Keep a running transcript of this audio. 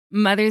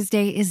Mother's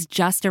Day is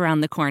just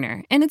around the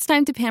corner, and it's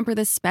time to pamper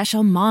the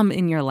special mom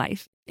in your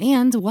life.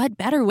 And what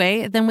better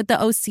way than with the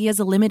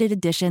Osea's limited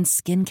edition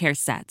skincare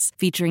sets,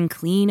 featuring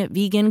clean,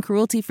 vegan,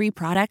 cruelty-free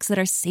products that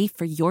are safe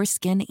for your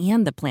skin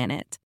and the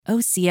planet.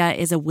 Osea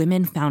is a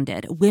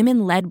women-founded,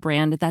 women-led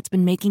brand that's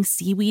been making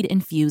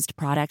seaweed-infused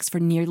products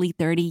for nearly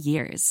 30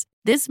 years.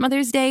 This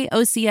Mother's Day,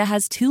 Osea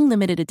has 2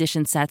 limited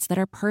edition sets that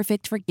are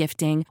perfect for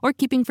gifting or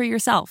keeping for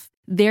yourself.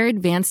 Their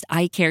advanced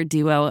eye care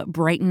duo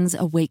brightens,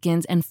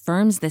 awakens, and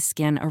firms the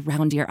skin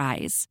around your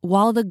eyes,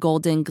 while the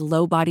Golden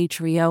Glow Body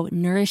Trio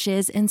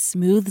nourishes and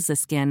smooths the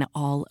skin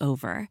all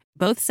over.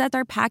 Both sets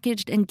are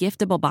packaged in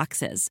giftable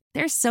boxes.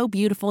 They're so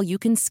beautiful you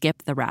can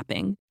skip the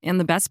wrapping. And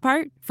the best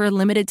part? For a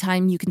limited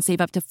time, you can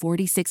save up to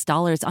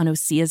 $46 on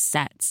Osea's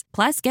sets.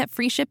 Plus, get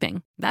free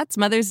shipping. That's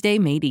Mother's Day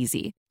made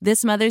easy.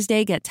 This Mother's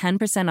Day, get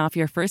 10% off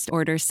your first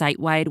order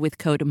site-wide with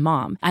code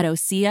MOM at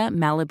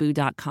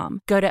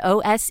OseaMalibu.com. Go to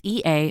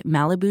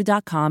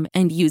OSEAMalibu.com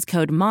and use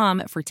code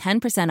MOM for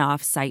 10%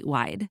 off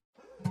site-wide.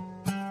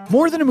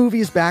 More Than a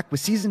Movie is back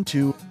with Season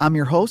 2. I'm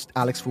your host,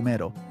 Alex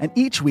Fumero, and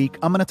each week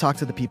I'm going to talk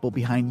to the people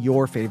behind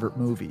your favorite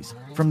movies.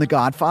 From The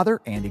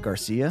Godfather, Andy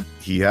Garcia.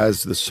 He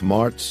has the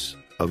smarts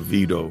of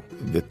Vito,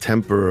 the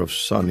temper of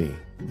Sonny,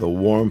 the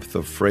warmth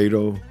of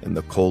Fredo, and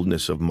the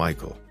coldness of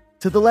Michael.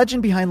 To the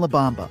legend behind La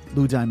Bamba,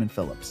 Lou Diamond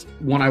Phillips.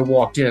 When I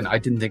walked in, I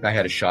didn't think I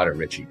had a shot at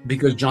Richie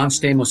because John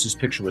Stamos'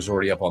 picture was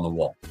already up on the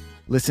wall.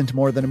 Listen to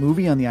More Than a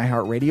Movie on the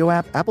iHeartRadio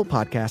app, Apple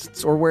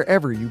Podcasts, or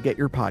wherever you get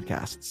your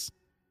podcasts.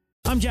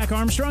 I'm Jack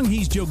Armstrong.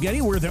 He's Joe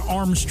Getty. We're the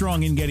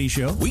Armstrong and Getty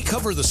Show. We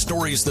cover the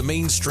stories the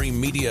mainstream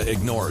media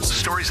ignores. The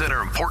stories that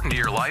are important to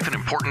your life and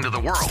important to the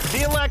world.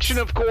 The election,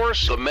 of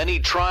course. The many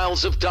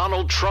trials of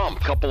Donald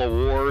Trump. Couple of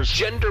wars.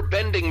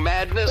 Gender-bending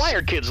madness. Why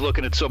are kids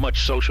looking at so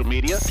much social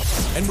media?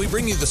 And we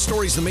bring you the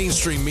stories the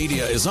mainstream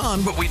media is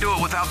on, but we do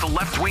it without the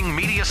left-wing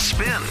media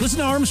spin. Listen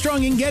to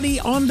Armstrong and Getty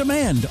on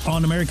demand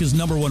on America's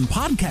 #1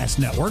 podcast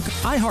network,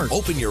 iHeart.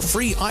 Open your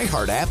free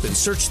iHeart app and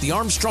search The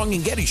Armstrong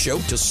and Getty Show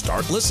to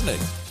start listening.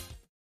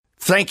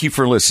 Thank you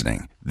for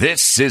listening.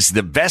 This is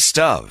the best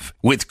of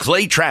with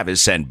Clay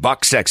Travis and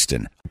Buck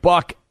Sexton.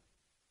 Buck,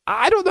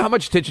 I don't know how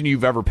much attention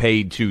you've ever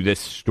paid to this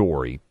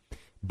story,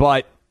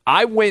 but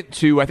I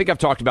think I've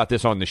talked about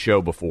this on the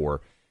show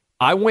before.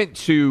 I went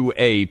to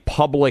a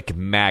public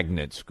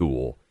magnet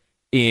school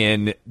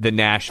in the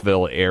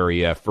Nashville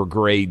area for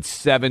grades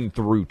 7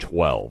 through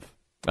 12.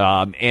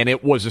 And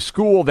it was a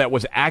school that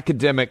was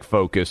academic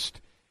focused,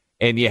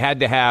 and you had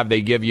to they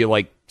give you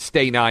like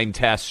Stay 9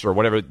 tests or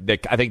whatever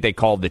I think they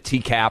called the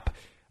TCAP,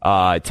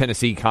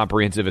 Tennessee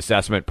Comprehensive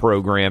Assessment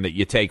Program that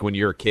you take when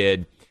you're a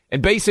kid.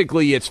 And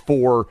basically it's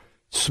for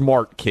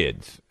smart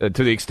kids to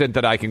the extent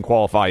that I can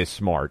qualify as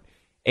smart.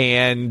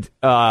 And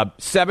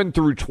 7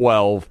 through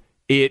 12,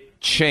 it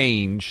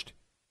changed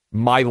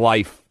my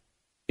life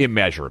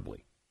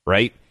immeasurably,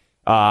 right?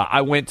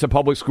 I went to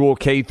public school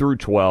K through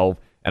 12.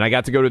 And I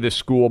got to go to this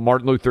school,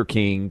 Martin Luther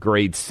King,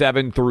 grades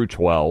 7 through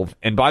 12.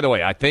 And by the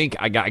way, I think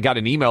I got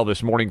an email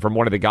this morning from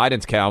one of the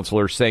guidance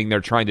counselors saying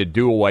they're trying to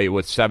do away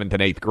with 7th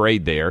and 8th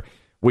grade there,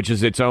 which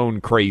is its own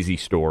crazy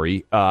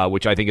story,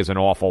 which I think is an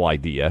awful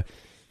idea.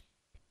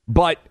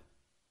 But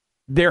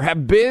there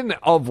have been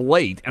of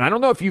late, and I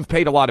don't know if you've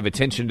paid a lot of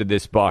attention to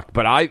this, Buck,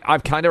 but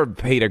I've kind of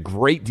paid a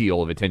great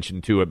deal of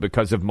attention to it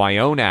because of my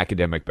own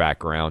academic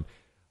background.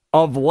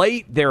 Of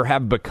late, there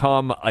have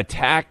become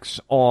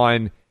attacks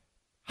on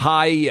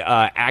high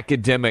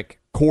academic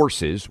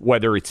courses,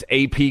 whether it's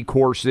AP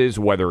courses,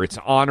 whether it's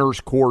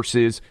honors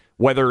courses,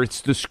 whether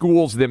it's the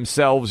schools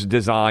themselves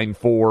designed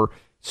for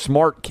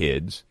smart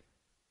kids,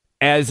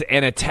 as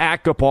an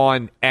attack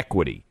upon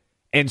equity.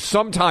 And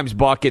sometimes,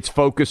 Buck, it's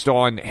focused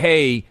on,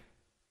 hey,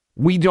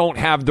 we don't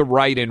have the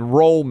right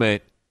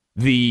enrollment.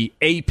 The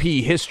AP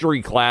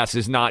history class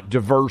is not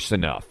diverse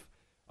enough.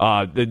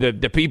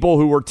 The people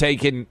who are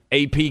taking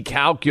AP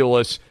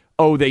calculus,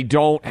 they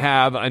don't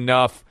have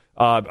enough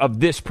of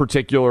this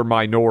particular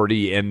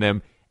minority in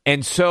them.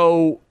 And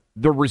so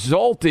the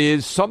result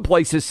is some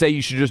places say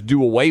you should just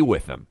do away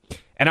with them.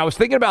 And I was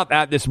thinking about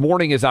that this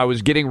morning as I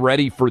was getting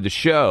ready for the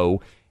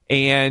show,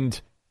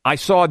 and I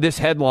saw this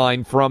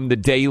headline from the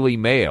Daily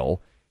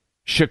Mail.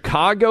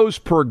 Chicago's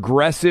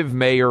progressive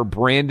mayor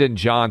Brandon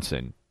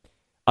Johnson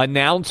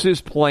announces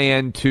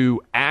plan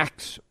to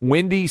axe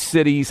Windy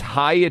City's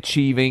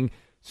high-achieving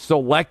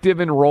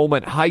selective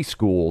enrollment high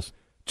schools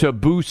to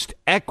boost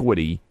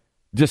equity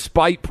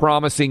despite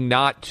promising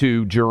not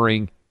to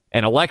during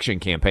an election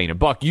campaign. And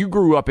Buck, you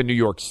grew up in New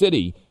York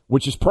City,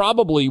 which is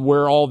probably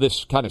where all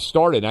this kind of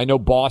started. I know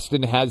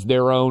Boston has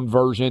their own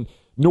version.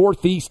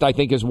 Northeast, I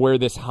think, is where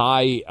this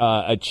high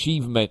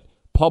achievement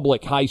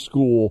public high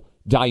school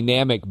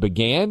dynamic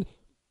began.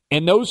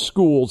 And those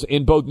schools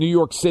in both New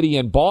York City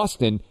and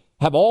Boston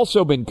have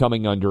also been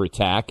coming under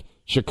attack.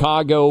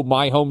 Chicago,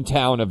 my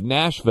hometown of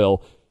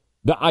Nashville.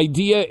 The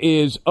idea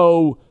is,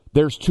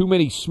 there's too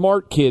many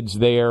smart kids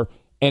there,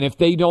 and if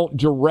they don't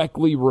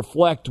directly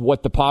reflect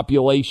what the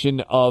population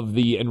of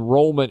the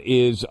enrollment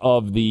is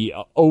of the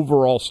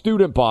overall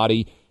student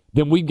body,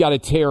 then we've got to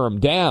tear them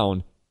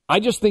down. I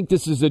just think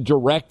this is a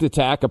direct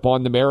attack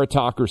upon the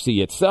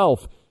meritocracy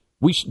itself.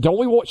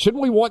 Shouldn't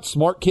we want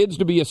smart kids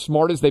to be as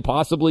smart as they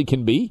possibly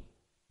can be?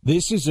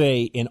 This is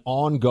an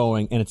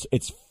ongoing, and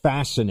it's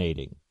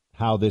fascinating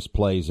how this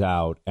plays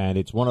out, and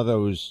it's one of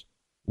those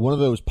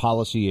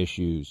policy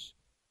issues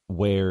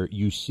where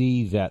you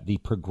see that the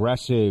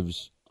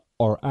progressives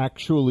are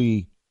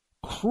actually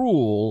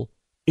cruel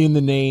in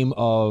the name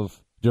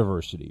of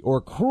diversity,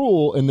 or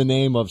cruel in the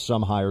name of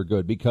some higher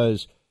good,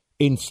 because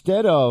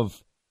instead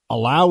of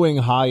allowing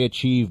high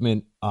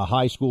achievement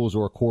high schools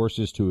or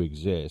courses to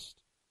exist,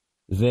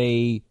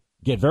 they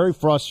get very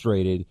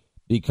frustrated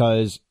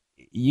because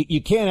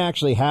you can't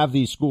actually have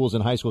these schools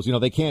in high schools.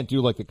 They can't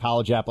do like the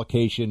college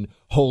application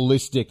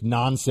holistic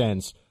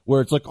nonsense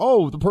where it's like,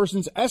 oh, the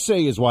person's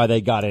essay is why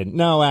they got in.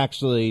 No,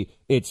 actually,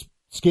 it's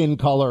skin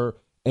color,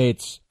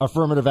 it's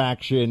affirmative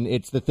action,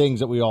 it's the things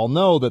that we all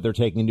know that they're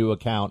taking into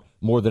account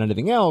more than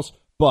anything else.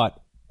 But,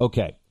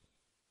 okay,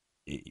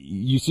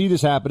 you see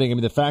this happening. I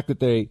mean, the fact that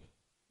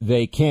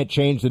they can't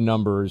change the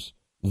numbers,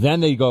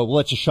 then they go, well,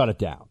 let's just shut it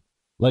down.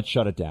 Let's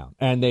shut it down.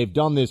 And they've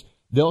done this.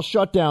 They'll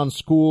shut down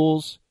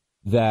schools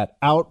that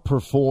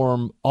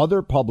outperform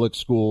other public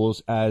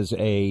schools as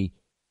a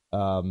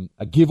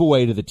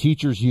giveaway to the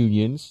teachers'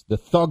 unions, the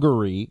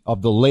thuggery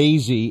of the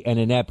lazy and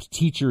inept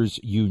teachers'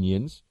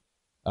 unions.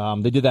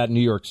 They did that in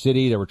New York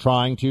City. They were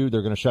trying to.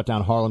 They're going to shut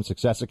down Harlem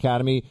Success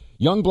Academy.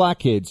 Young black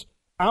kids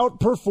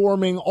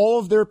outperforming all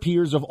of their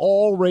peers of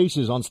all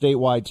races on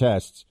statewide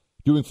tests,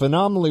 doing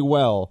phenomenally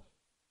well.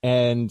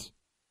 And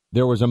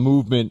there was a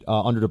movement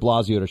under de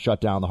Blasio to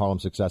shut down the Harlem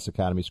Success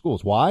Academy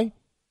schools. Why?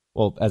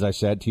 Well, as I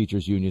said,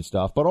 teachers union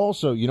stuff. But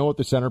also, you know what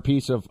the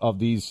centerpiece of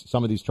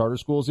some of these charter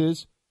schools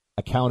is?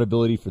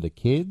 Accountability for the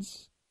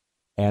kids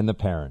and the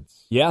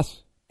parents.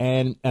 Yes.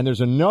 And there's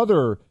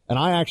another, and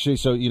I actually,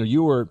 so,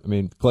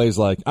 Clay's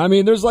like,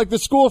 there's like the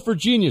School for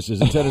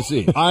Geniuses in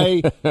Tennessee.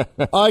 Clay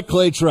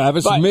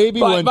Travis, went to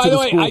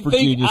the School for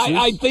Geniuses.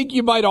 I think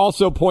you might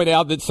also point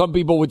out that some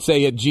people would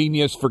say a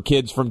genius for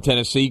kids from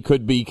Tennessee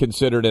could be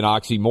considered an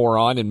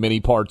oxymoron in many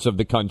parts of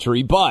the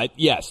country. But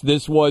yes,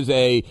 this was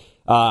I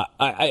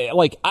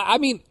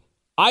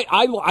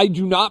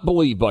do not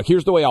believe, Buck.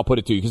 Here's the way I'll put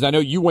it to you, because I know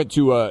you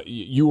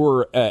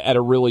were at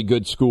a really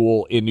good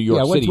school in New York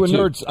City. I went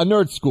to a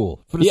nerd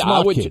school for the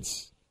smart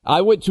kids.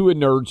 I went to a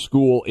nerd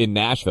school in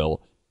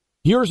Nashville.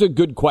 Here's a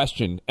good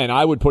question, and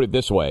I would put it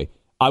this way.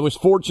 I was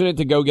fortunate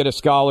to go get a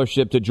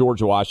scholarship to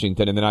George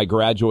Washington, and then I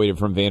graduated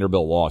from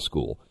Vanderbilt Law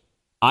School.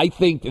 I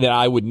think that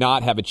I would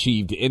not have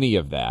achieved any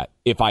of that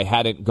if I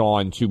hadn't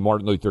gone to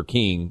Martin Luther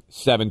King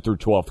 7th through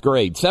 12th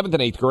grade. 7th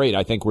and 8th grade,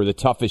 I think, were the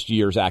toughest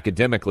years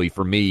academically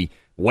for me,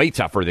 way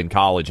tougher than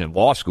college and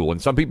law school. And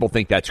some people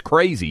think that's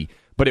crazy,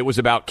 but it was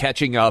about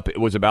catching up. It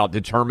was about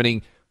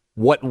determining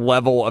what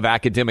level of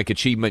academic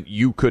achievement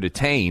you could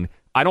attain.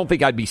 I don't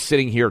think I'd be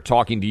sitting here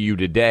talking to you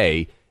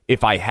today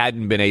if I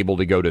hadn't been able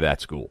to go to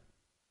that school.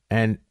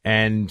 And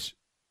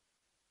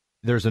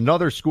there's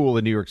another school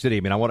in New York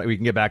City. We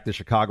can get back to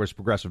Chicago's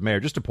progressive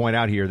mayor, just to point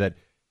out here that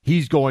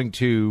he's going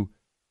to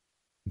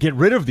get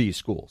rid of these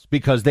schools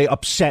because they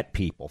upset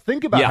people.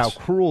 Think about how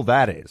cruel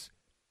that is.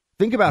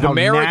 Think about how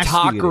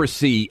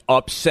meritocracy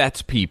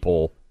upsets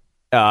people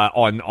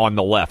on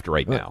the left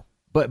right now.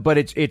 But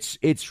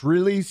it's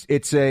really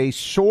a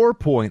sore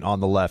point on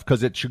the left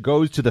because it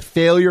goes to the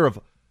failure of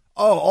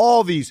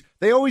all these.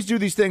 They always do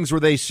these things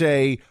where they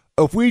say,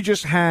 if we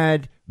just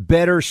had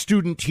better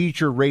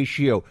student-teacher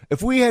ratio,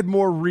 if we had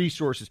more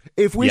resources,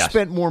 if we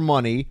spent more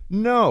money.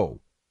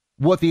 No.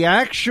 What the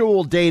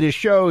actual data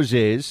shows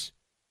is,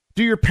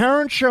 do your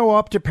parents show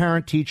up to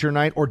parent-teacher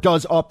night, or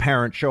does a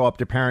parent show up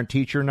to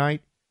parent-teacher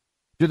night?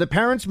 Do the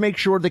parents make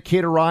sure the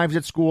kid arrives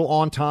at school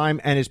on time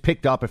and is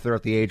picked up if they're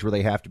at the age where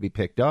they have to be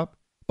picked up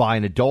by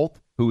an adult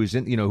who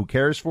who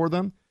cares for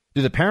them?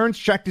 Do the parents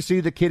check to see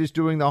the kid is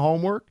doing the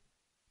homework?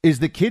 Is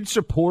the kid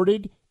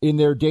supported in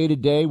their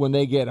day-to-day when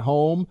they get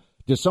home?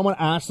 Does someone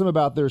ask them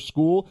about their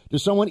school?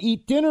 Does someone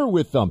eat dinner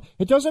with them?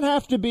 It doesn't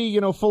have to be,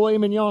 filet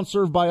mignon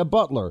served by a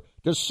butler.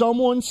 Does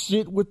someone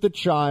sit with the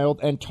child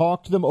and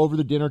talk to them over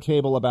the dinner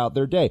table about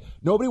their day?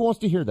 Nobody wants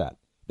to hear that.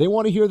 They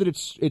want to hear that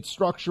it's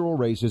structural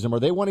racism, or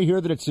they want to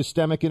hear that it's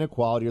systemic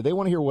inequality, or they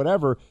want to hear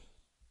whatever.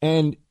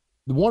 And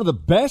one of the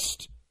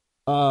best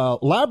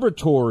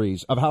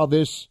laboratories of how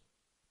this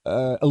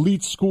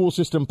elite school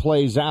system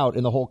plays out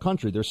in the whole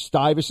country, there's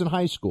Stuyvesant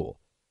High School.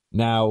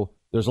 Now,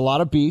 there's a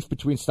lot of beef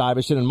between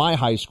Stuyvesant and my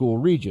high school,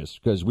 Regis,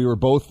 because we were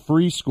both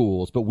free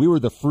schools, but we were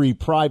the free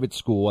private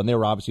school, and they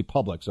were obviously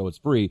public, so it's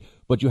free.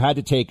 But you had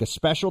to take a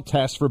special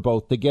test for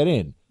both to get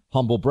in.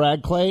 Humble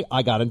brag, Clay,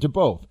 I got into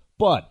both.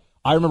 But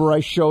I remember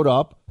I showed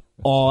up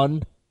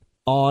on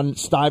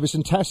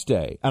Stuyvesant test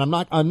day, and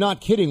I'm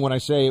not kidding when I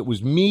say it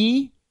was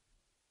me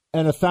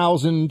and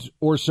 1,000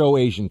 or so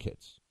Asian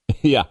kids.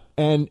 Yeah.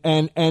 And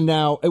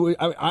now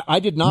I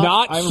did not.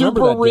 Not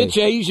super rich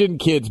Asian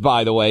kids,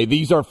 by the way.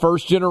 These are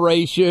first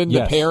generation.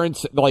 Yes. The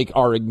parents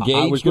are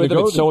engaged with them.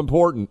 It's so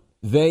important.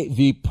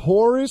 The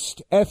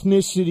poorest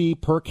ethnicity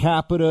per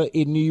capita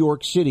in New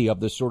York City of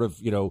the sort of,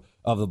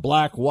 of the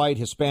black, white,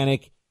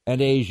 Hispanic,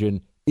 and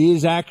Asian,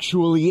 is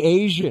actually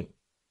Asian.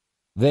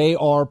 They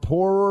are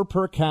poorer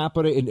per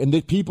capita, and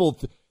the people.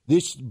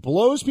 This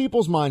blows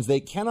people's minds. They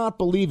cannot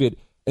believe it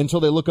until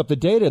they look up the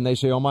data and they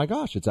say, "Oh my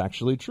gosh, it's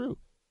actually true."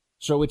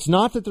 So it's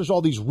not that there's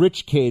all these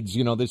rich kids.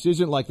 You know, this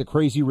isn't like the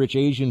Crazy Rich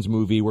Asians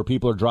movie where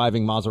people are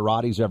driving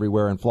Maseratis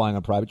everywhere and flying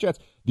on private jets.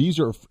 These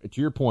are,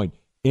 to your point,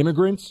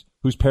 immigrants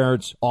whose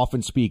parents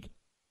often speak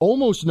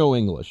almost no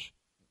English.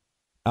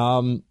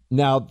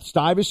 Now,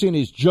 Stuyvesant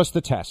is just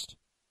the test.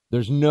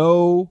 There's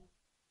nothing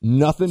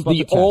but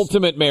the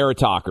ultimate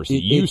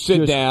meritocracy. You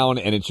sit down,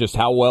 and it's just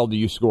how well do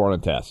you score on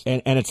a test.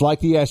 And it's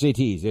like the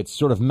SATs. It's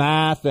sort of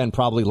math and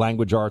probably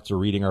language arts or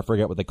reading, or I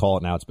forget what they call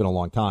it now. It's been a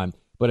long time.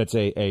 But it's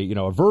a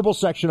verbal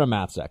section, a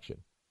math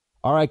section.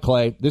 All right,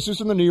 Clay, this is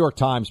from the New York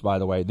Times, by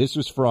the way. This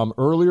was from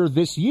earlier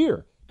this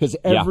year, because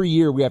every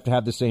year we have to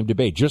have the same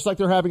debate, just like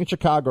they're having in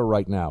Chicago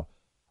right now.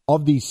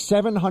 Of the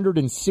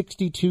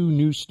 762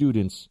 new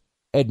students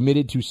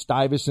admitted to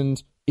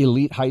Stuyvesant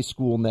Elite High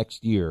School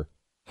next year,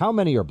 how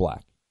many are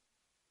black?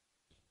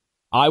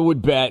 I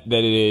would bet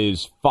that it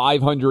is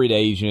 500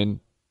 Asian,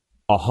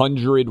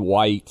 100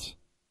 white,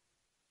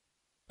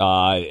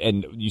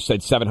 and you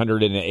said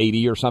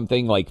 780 or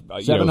something?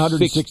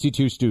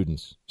 762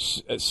 students.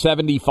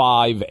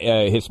 75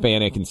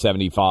 Hispanic and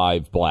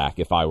 75 black,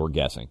 if I were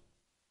guessing.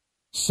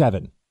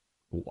 7.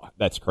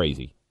 That's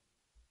crazy.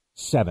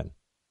 7.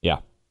 Yeah.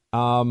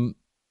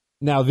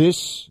 Now,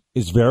 this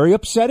is very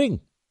upsetting.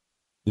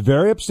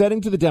 Very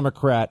upsetting to the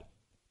Democrat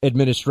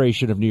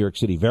administration of New York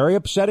City. Very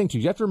upsetting to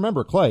you. You have to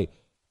remember, Clay,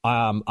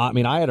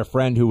 I had a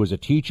friend who was a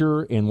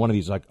teacher in one of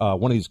these,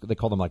 they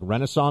call them like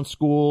Renaissance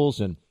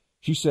schools, and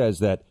she says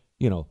that,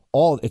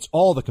 all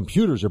the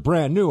computers are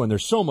brand new and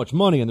there's so much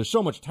money and there's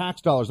so much tax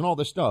dollars and all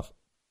this stuff.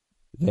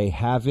 They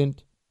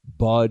haven't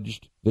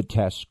budged the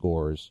test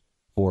scores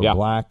for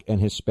black and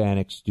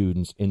Hispanic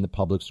students in the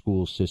public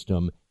school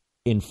system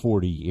in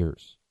 40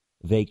 years.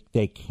 They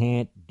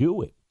can't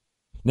do it.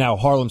 Now,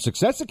 Harlem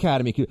Success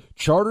Academy,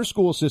 charter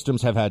school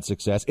systems have had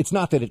success. It's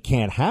not that it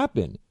can't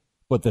happen,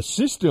 but the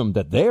system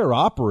that they're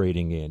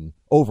operating in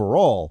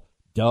overall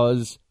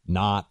does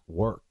not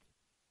work.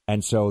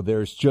 And so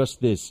there's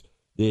just this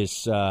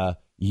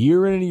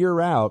year in and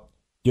year out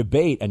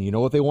debate. And you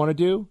know what they want to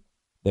do?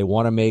 They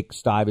want to make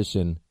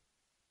Stuyvesant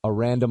a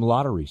random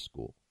lottery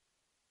school.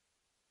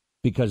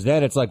 Because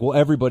then it's like, well,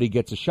 everybody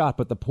gets a shot.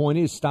 But the point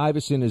is,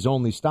 Stuyvesant is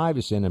only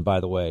Stuyvesant. And by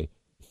the way,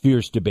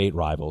 fierce debate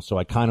rivals. So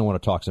I kind of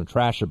want to talk some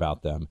trash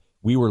about them.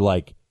 We were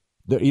like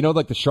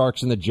the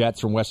Sharks and the Jets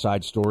from West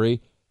Side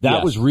Story?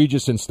 That was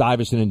Regis and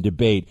Stuyvesant in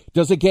debate.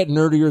 Does it get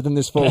nerdier than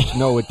this, folks?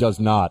 No, it does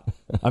not.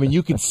 I mean,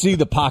 you can see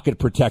the pocket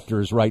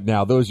protectors right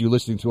now, those of you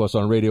listening to us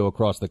on radio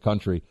across the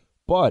country.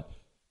 But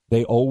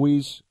they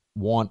always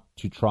want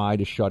to try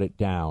to shut it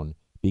down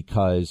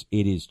because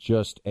it is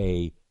just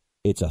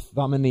it's a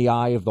thumb in the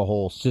eye of the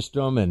whole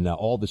system and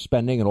all the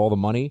spending and all the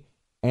money.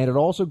 And it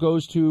also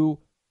goes to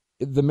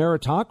the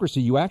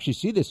meritocracy. You actually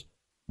see this.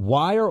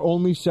 Why are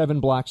only 7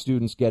 black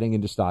students getting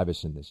into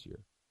Stuyvesant this year?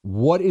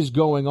 What is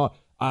going on?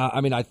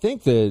 I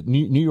think the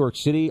New York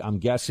City, I'm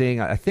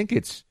guessing, I think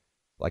it's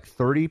like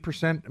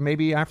 30%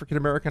 maybe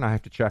African-American. I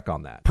have to check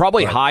on that.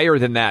 Probably higher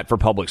than that for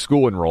public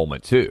school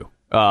enrollment, too.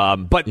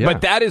 But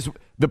that is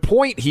the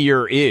point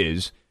here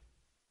is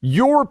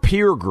your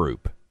peer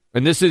group,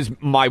 and this is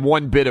my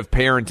one bit of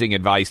parenting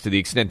advice to the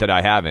extent that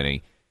I have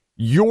any,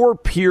 your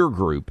peer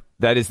group,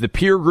 that is the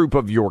peer group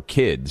of your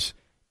kids,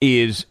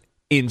 is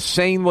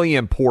insanely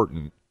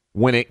important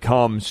when it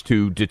comes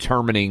to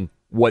determining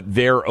what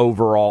their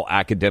overall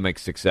academic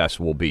success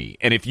will be.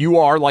 And if you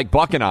are, like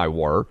Buck and I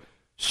were,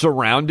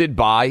 surrounded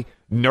by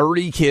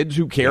nerdy kids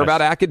who care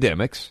about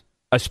academics,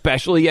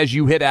 especially as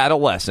you hit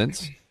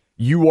adolescence,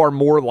 you are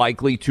more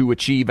likely to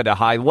achieve at a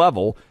high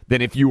level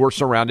than if you are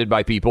surrounded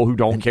by people who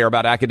don't care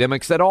about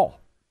academics at all.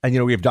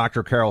 And, we have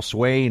Dr. Carol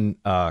Swain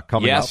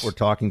coming up. We're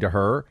talking to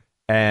her.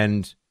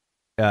 And,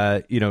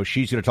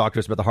 she's going to talk to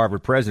us about the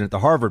Harvard president. The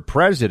Harvard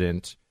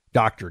president,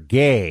 Dr.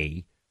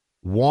 Gay,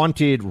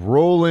 wanted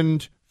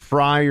Roland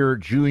Fryer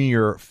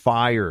Jr.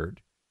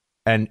 fired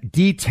and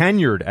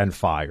detenured and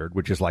fired,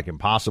 which is like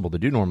impossible to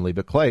do normally.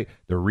 But Clay,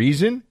 the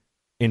reason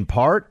in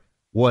part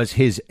was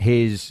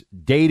his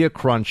data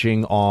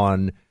crunching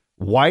on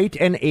white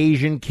and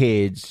Asian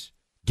kids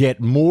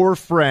get more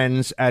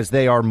friends as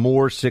they are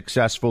more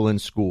successful in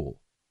school.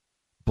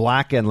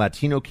 Black and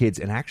Latino kids,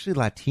 and actually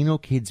Latino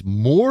kids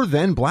more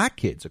than black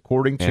kids,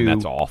 according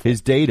to his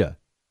data,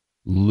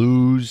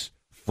 lose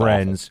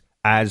friends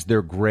as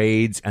their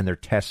grades and their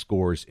test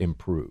scores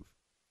improve.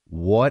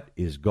 What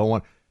is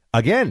going on?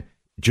 Again,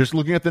 just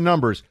looking at the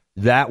numbers,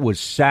 that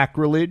was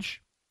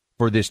sacrilege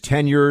for this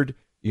tenured,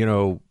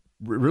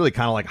 really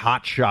kind of like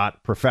hotshot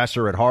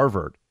professor at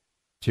Harvard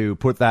to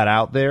put that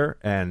out there.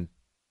 And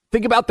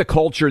think about the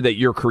culture that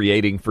you're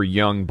creating for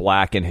young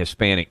black and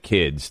Hispanic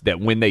kids, that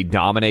when they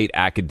dominate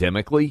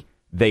academically,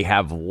 they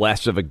have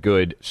less of a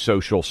good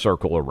social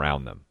circle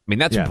around them. I mean,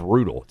 that's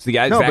brutal. It's the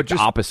exact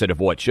opposite of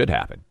what should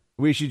happen.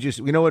 We should just,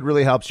 you know what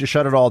really helps? Just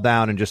shut it all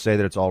down and just say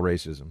that it's all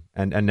racism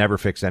and never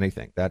fix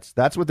anything.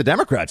 That's what the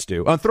Democrats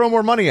do. Throw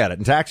more money at it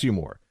and tax you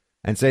more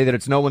and say that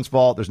it's no one's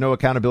fault. There's no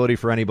accountability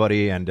for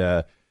anybody.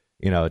 And,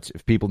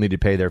 if people need to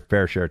pay their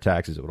fair share of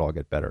taxes, it would all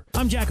get better.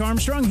 I'm Jack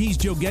Armstrong. He's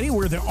Joe Getty.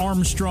 We're the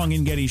Armstrong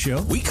and Getty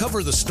Show. We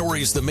cover the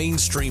stories the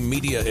mainstream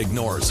media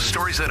ignores. The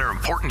stories that are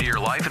important to your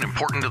life and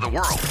important to the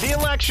world. The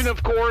election,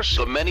 of course.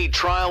 The many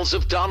trials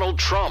of Donald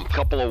Trump.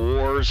 Couple of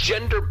wars.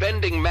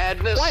 Gender-bending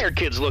madness. Why are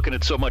kids looking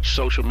at so much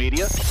social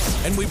media?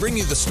 And we bring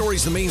you the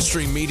stories the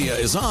mainstream media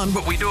is on,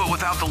 but we do it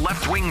without the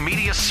left-wing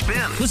media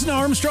spin. Listen to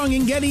Armstrong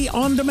and Getty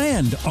on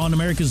demand on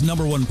America's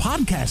 #1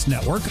 podcast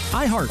network,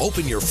 iHeart.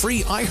 Open your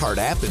free iHeart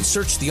app and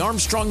search the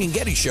Armstrong and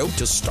Getty Show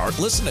to start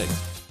listening.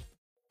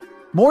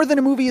 More Than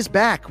a Movie is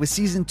back with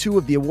season 2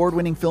 of the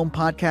award-winning film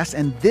podcast,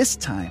 and this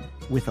time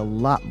with a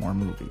lot more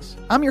movies.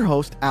 I'm your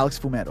host, Alex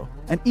Fumero,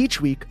 and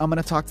each week I'm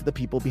going to talk to the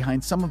people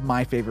behind some of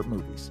my favorite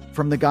movies.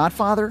 From The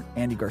Godfather,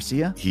 Andy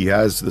Garcia. He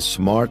has the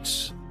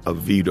smarts of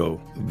Vito,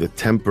 the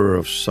temper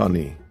of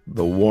Sonny,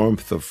 the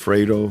warmth of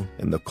Fredo,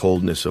 and the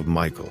coldness of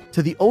Michael.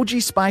 To the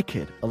OG Spy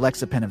Kid,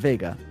 Alexa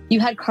Penavega. You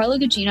had Carla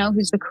Gugino,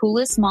 who's the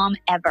coolest mom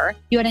ever.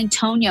 You had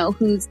Antonio,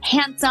 who's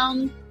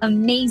handsome,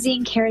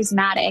 amazing,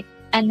 charismatic.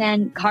 And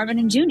then Carmen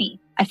and Junie.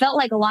 I felt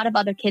like a lot of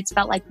other kids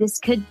felt like this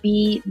could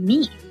be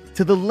me.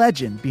 To the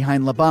legend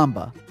behind La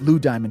Bamba, Lou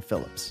Diamond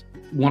Phillips.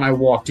 When I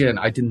walked in,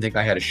 I didn't think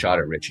I had a shot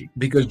at Richie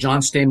because John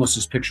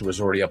Stamos' picture was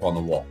already up on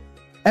the wall.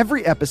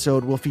 Every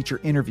episode will feature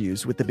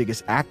interviews with the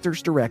biggest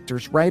actors,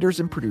 directors, writers,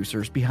 and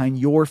producers behind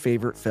your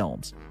favorite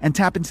films and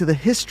tap into the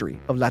history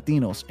of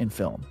Latinos in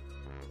film.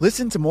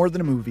 Listen to More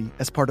Than a Movie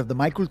as part of the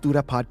My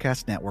Cultura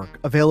podcast network,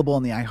 available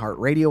on the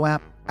iHeartRadio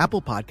app,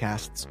 Apple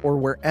Podcasts, or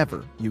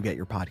wherever you get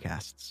your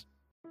podcasts.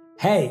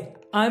 Hey,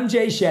 I'm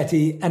Jay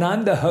Shetty, and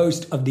I'm the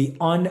host of the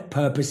On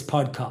Purpose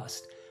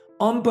podcast.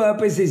 On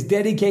Purpose is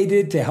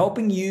dedicated to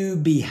helping you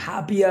be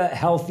happier,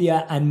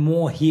 healthier, and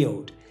more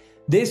healed.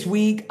 This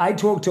week, I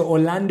talked to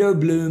Orlando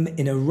Bloom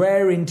in a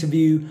rare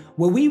interview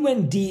where we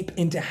went deep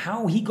into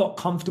how he got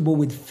comfortable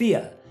with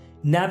fear,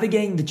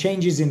 navigating the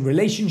changes in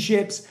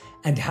relationships,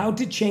 and how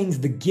to change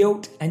the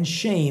guilt and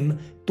shame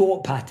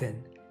thought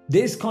pattern.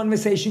 This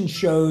conversation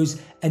shows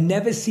a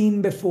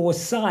never-seen-before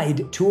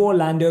side to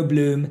Orlando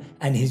Bloom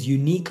and his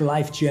unique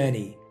life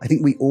journey. I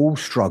think we all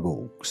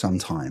struggle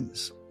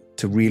sometimes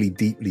to really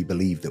deeply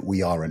believe that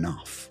we are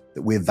enough,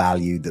 that we're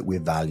valued, that we're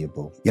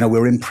valuable.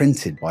 We're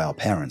imprinted by our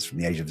parents from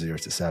the age of 0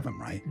 to 7,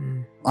 right?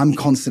 I'm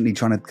constantly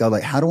trying to go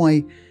like, how do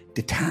I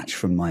detach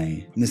from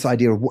this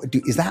idea of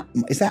is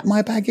that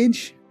my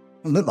baggage?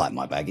 It doesn't look like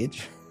my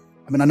baggage.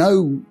 I mean, I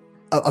know,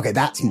 okay,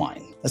 that's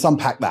mine. Let's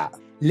unpack that.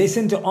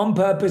 Listen to On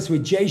Purpose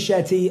with Jay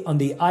Shetty on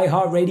the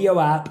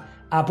iHeartRadio app,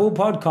 Apple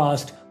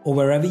Podcast, or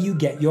wherever you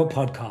get your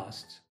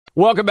podcasts.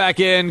 Welcome back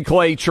in,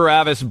 Clay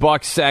Travis,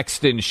 Buck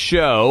Sexton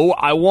Show.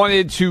 I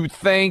wanted to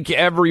thank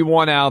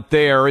everyone out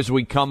there as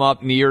we come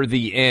up near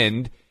the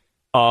end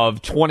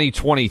of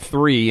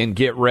 2023 and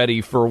get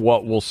ready for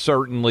what will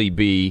certainly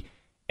be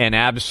an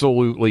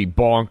absolutely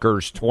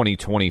bonkers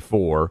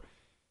 2024.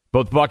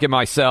 Both Buck and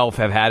myself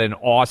have had an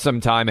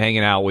awesome time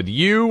hanging out with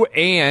you,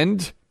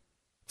 and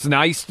it's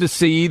nice to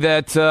see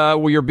that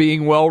we are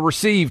being well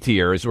received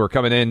here as we're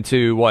coming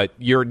into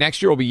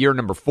next year will be year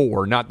number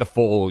 4, not the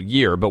full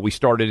year, but we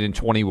started in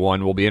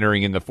 21. We'll be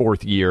entering in the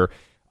 4th year,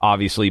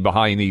 obviously,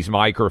 behind these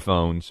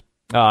microphones.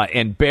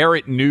 And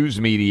Barrett News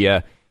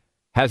Media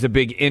has a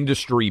big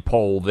industry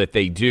poll that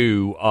they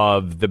do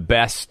of the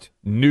best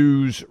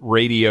news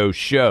radio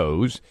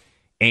shows.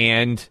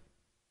 And,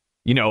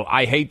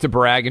 I hate to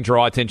brag and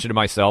draw attention to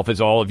myself, as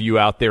all of you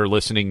out there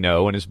listening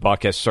know, and as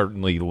Buck has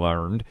certainly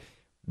learned.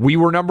 We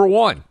were number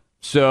 1,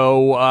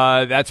 so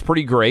that's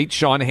pretty great.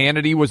 Sean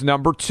Hannity was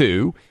number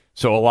 2,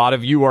 so a lot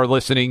of you are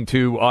listening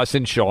to us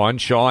and Sean.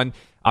 Sean,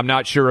 I'm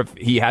not sure if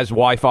he has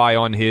Wi-Fi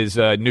on his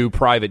new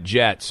private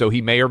jet, so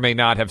he may or may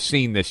not have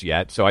seen this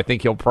yet, so I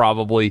think he'll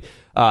probably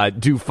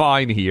do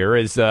fine here,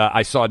 as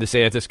I saw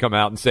DeSantis come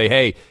out and say,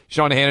 hey,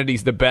 Sean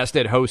Hannity's the best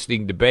at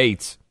hosting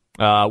debates.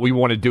 We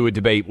want to do a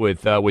debate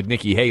with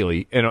Nikki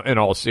Haley, in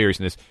all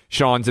seriousness.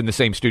 Sean's in the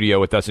same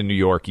studio with us in New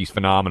York. He's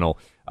phenomenal.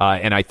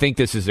 And I think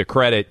this is a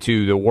credit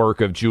to the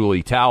work of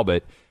Julie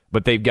Talbot,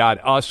 but they've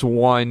got us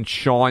 1,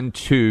 Sean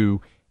 2,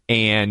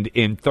 and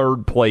in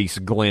 3rd place,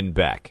 Glenn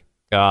Beck.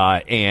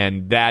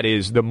 And that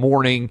is the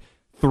morning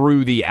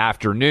through the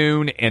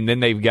afternoon. And then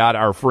they've got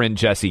our friend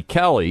Jesse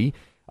Kelly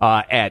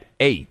at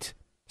 8.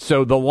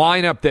 So the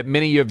lineup that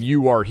many of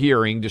you are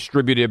hearing,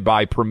 distributed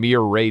by Premier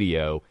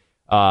Radio,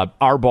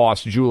 our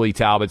boss, Julie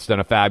Talbot's done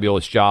a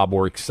fabulous job.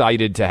 We're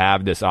excited to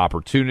have this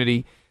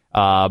opportunity.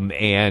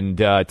 And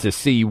to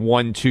see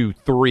 1, 2,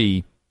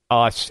 3,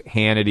 us,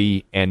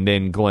 Hannity, and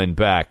then Glenn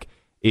Beck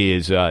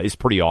is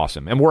pretty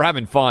awesome. And we're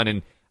having fun,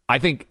 and I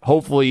think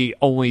hopefully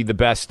only the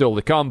best still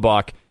to come,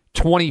 Buck.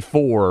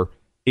 24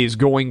 is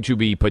going to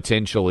be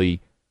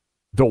potentially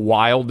the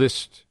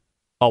wildest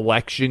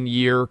election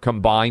year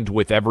combined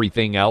with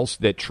everything else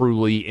that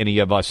truly any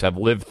of us have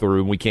lived through,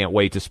 and we can't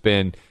wait to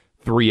spend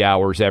 3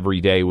 hours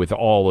every day with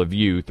all of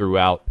you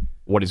throughout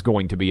what is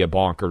going to be a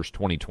bonkers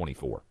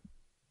 2024.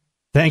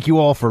 Thank you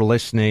all for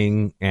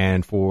listening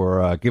and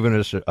for giving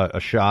us a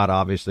shot.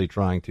 Obviously,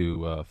 trying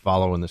to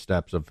follow in the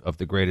steps of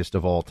the greatest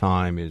of all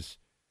time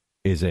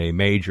is a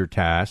major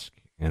task.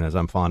 And as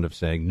I'm fond of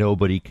saying,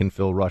 nobody can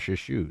fill Rush's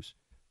shoes.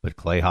 But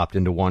Clay hopped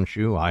into one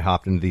shoe, I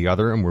hopped into the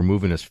other, and we're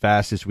moving as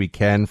fast as we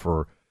can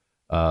for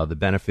the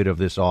benefit of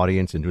this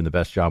audience and doing the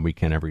best job we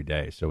can every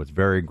day. So it's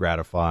very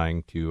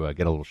gratifying to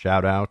get a little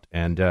shout out.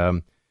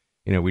 And,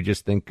 we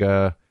just think,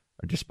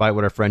 despite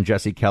what our friend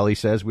Jesse Kelly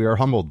says, we are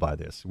humbled by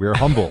this. We are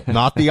humble,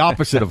 not the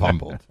opposite of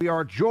humbled. We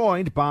are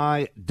joined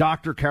by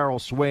Dr. Carol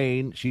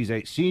Swain. She's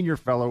a senior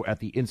fellow at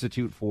the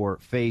Institute for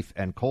Faith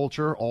and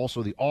Culture,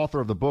 also the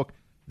author of the book,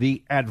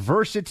 The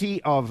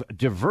Adversity of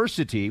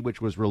Diversity,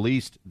 which was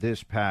released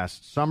this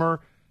past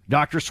summer.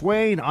 Dr.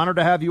 Swain, honored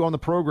to have you on the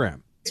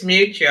program. It's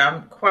mutual.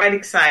 I'm quite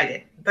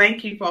excited.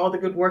 Thank you for all the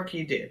good work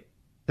you do.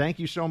 Thank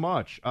you so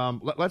much.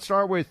 Let's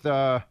start with,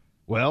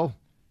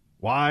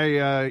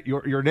 why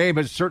your name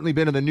has certainly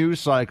been in the news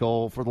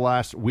cycle for the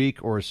last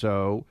week or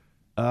so.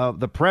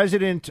 The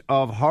president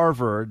of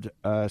Harvard,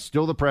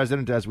 still the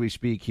president as we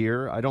speak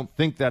here. I don't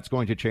think that's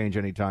going to change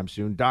anytime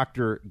soon.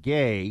 Dr.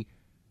 Gay,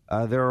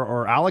 there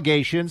are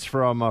allegations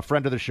from a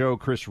friend of the show,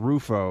 Chris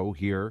Rufo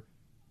here,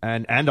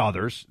 and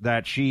others,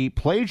 that she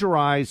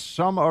plagiarized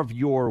some of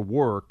your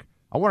work.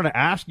 I wanted to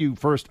ask you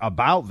first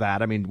about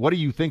that. I mean, what do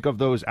you think of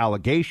those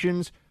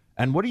allegations?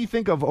 And what do you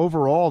think of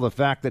overall the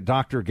fact that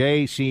Dr.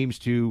 Gay seems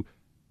to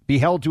be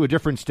held to a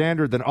different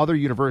standard than other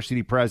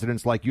university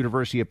presidents like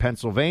University of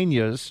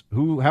Pennsylvania's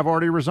who have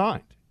already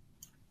resigned?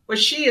 Well,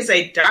 she is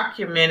a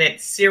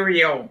documented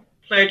serial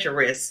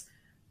plagiarist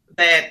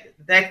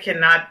that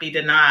cannot be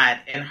denied.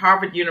 And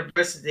Harvard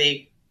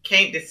University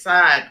can't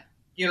decide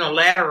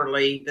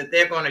unilaterally that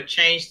they're going to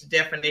change the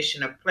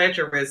definition of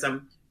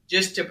plagiarism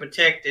just to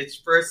protect its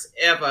first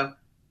ever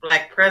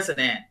Black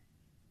president.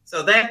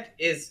 So that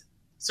is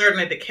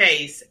certainly the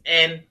case.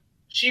 And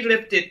she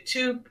lifted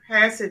two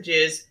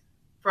passages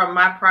from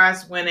my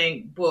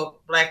prize-winning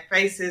book, Black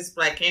Faces,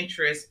 Black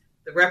Interests,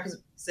 the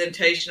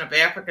Representation of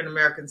African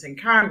Americans in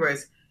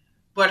Congress.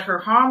 But her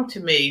harm to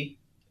me,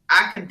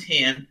 I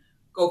contend,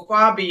 go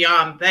far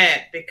beyond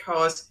that,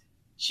 because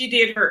she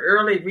did her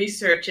early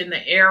research in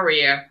the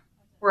area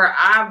where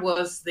I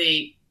was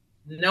the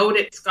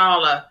noted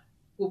scholar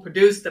who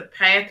produced the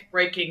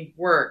path-breaking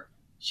work.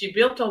 She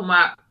built on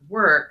my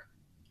work,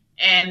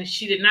 and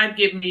she did not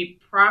give me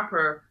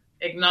proper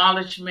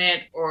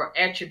acknowledgement or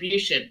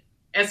attribution.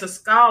 As a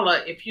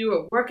scholar, if you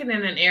are working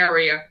in an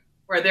area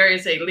where there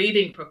is a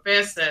leading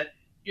professor,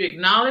 you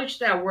acknowledge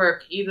their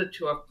work either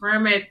to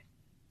affirm it,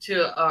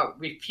 to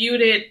refute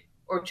it,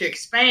 or to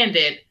expand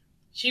it.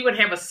 She would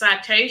have a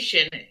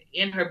citation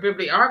in her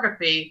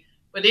bibliography,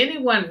 but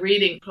anyone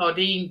reading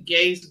Claudine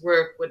Gay's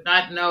work would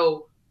not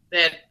know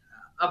that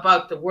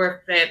about the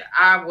work that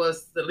I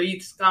was the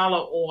lead scholar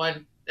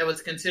on that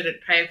was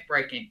considered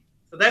path-breaking.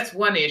 So that's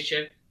one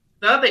issue.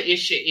 The other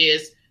issue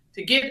is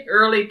to get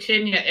early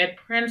tenure at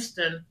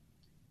Princeton.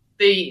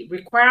 The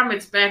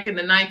requirements back in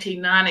the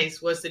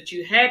 1990s was that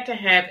you had to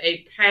have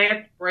a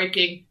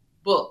path-breaking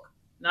book,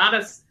 not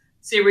a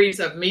series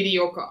of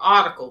mediocre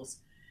articles.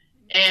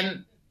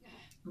 And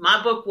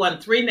my book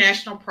won 3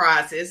 national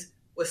prizes,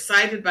 was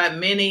cited by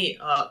many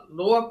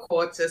lower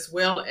courts as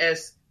well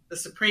as the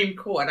Supreme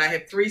Court. I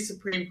have 3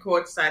 Supreme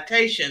Court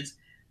citations.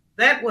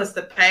 That was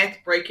the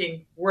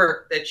path-breaking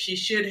work that she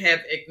should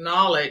have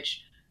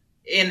acknowledged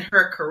in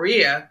her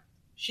career.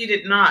 She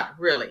did not,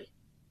 really.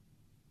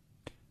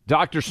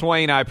 Dr.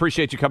 Swain, I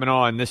appreciate you coming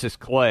on. This is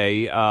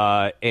Clay,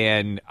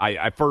 and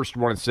I first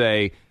want to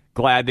say,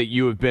 glad that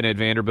you have been at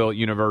Vanderbilt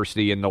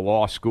University in the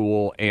law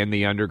school and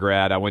the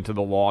undergrad. I went to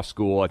the law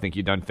school. I think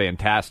you've done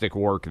fantastic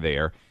work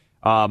there.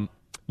 My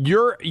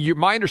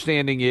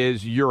understanding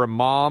is you're a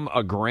mom,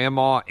 a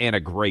grandma, and a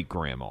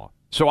great-grandma.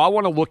 So I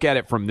want to look at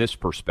it from this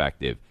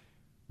perspective.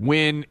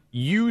 When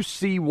you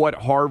see what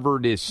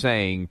Harvard is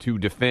saying to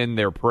defend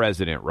their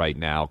president right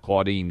now,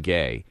 Claudine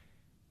Gay,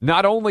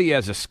 not only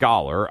as a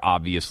scholar,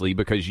 obviously,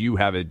 because you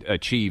have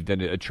achieved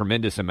a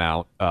tremendous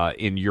amount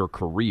in your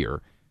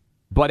career,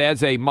 but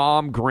as a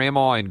mom,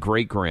 grandma, and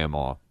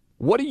great-grandma,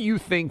 what do you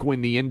think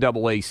when the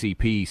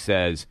NAACP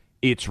says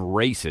it's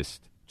racist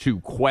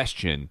to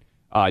question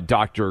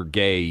Dr.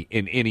 Gay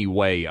in any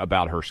way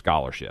about her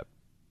scholarship?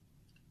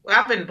 Well,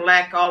 I've been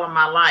Black all of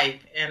my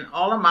life, and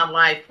all of my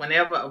life,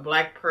 whenever a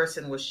Black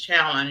person was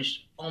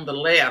challenged on the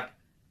left,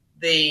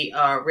 the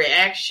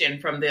reaction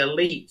from the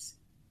elites,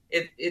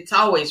 it's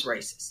always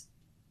racist.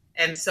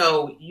 And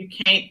so you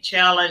can't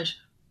challenge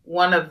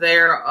one of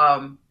their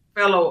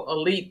fellow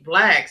elite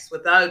Blacks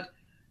without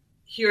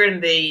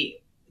hearing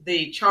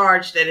the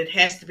charge that it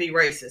has to be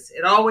racist.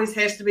 It always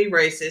has to be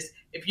racist.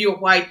 If you're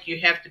white, you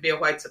have to be a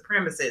white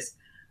supremacist.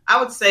 I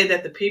would say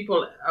that the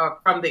people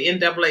from the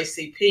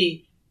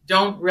NAACP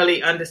don't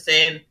really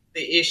understand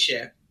the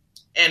issue.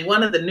 And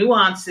one of the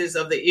nuances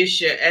of the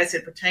issue as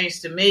it pertains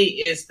to me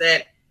is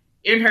that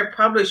in her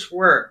published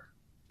work,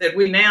 that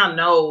we now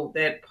know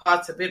that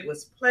parts of it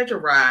was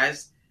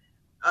plagiarized,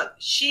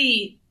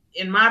 she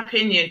in my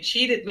opinion,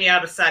 cheated me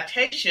out of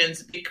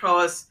citations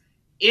because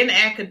in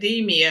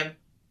academia,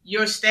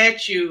 your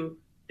statute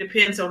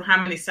depends on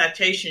how many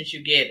citations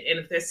you get. And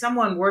if there's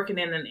someone working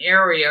in an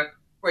area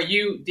where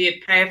you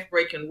did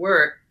path-breaking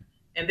work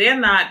and they're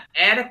not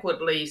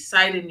adequately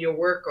citing your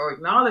work or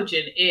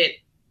acknowledging it,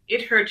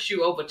 it hurts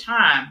you over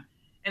time.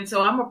 And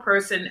so I'm a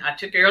person, I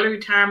took early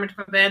retirement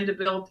from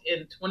Vanderbilt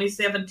in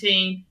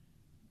 2017,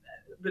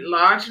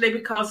 largely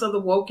because of the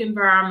woke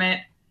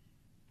environment.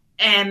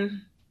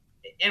 And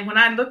when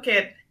I look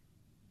at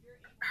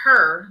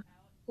her,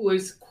 who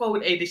is,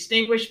 quote, a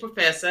distinguished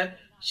professor,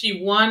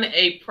 she won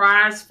a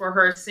prize for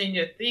her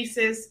senior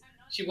thesis,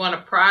 she won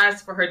a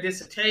prize for her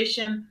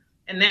dissertation,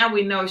 and now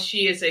we know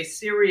she is a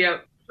serial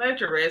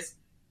plagiarist.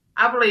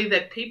 I believe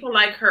that people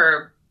like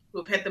her, who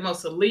have had the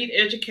most elite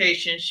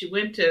education, she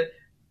went to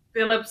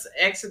Phillips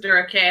Exeter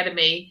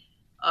Academy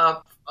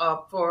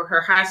for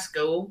her high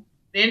school.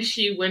 Then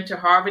she went to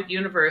Harvard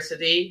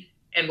University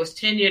and was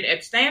tenured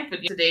at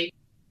Stanford University.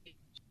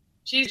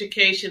 She's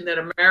education that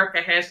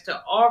America has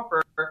to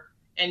offer,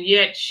 and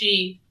yet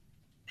she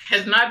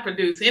has not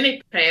produced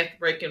any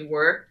path-breaking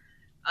work.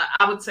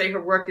 I would say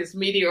her work is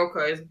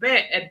mediocre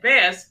at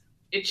best.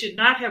 It should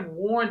not have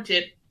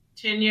warranted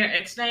tenure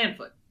at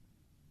Stanford.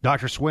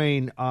 Dr.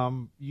 Swain,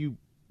 you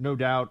no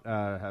doubt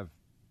have,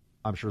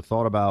 I'm sure,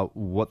 thought about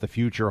what the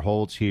future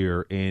holds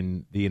here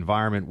in the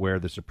environment where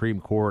the Supreme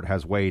Court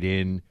has weighed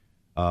in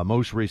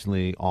most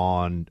recently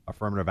on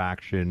affirmative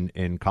action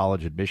in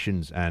college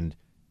admissions and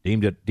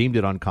deemed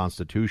it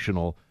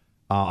unconstitutional.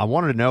 I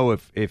wanted to know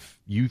if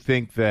you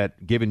think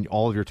that, given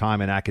all of your time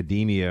in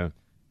academia,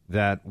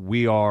 that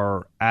we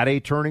are at a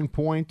turning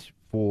point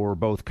for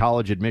both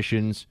college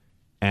admissions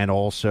and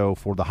also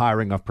for the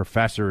hiring of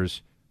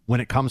professors when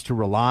it comes to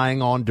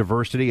relying on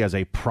diversity as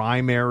a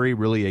primary,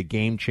 really a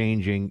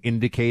game-changing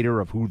indicator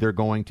of who they're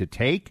going to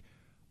take?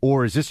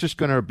 Or is this just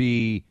going to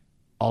be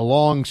a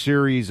long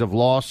series of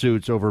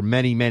lawsuits over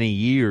many, many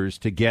years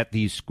to get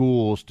these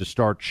schools to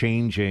start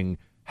changing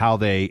how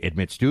they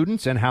admit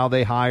students and how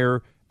they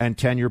hire and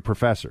tenure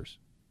professors?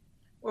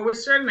 Well, we're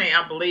certainly,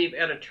 I believe,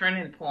 at a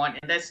turning point,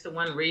 and that's the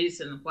one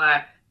reason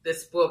why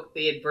this book,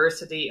 The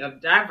Adversity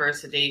of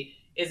Diversity,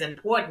 is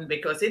important,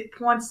 because it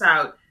points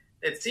out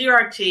that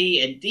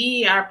CRT and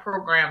DEI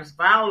programs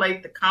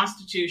violate the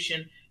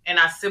Constitution and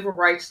our civil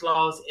rights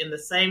laws in the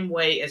same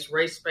way as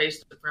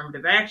race-based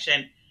affirmative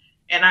action.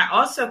 And I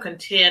also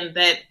contend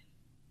that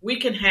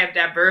we can have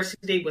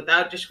diversity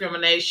without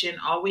discrimination.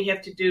 All we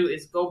have to do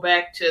is go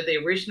back to the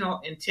original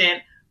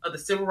intent of the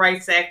Civil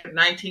Rights Act of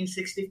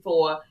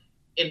 1964,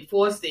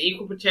 enforce the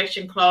Equal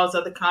Protection Clause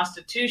of the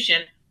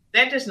Constitution.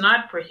 That does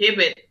not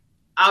prohibit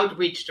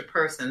outreach to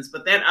persons,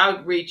 but that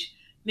outreach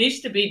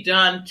needs to be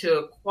done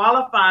to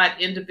qualified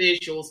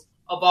individuals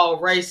of all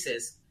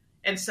races.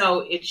 And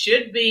so it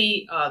should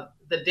be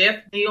the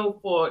death knell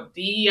for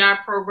DEI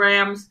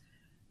programs.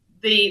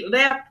 The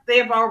left, they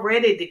have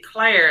already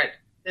declared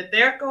that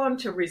they're going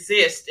to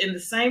resist in the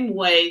same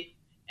way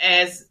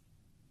as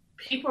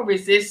people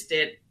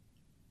resisted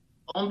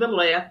on the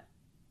left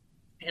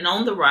and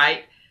on the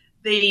right.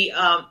 The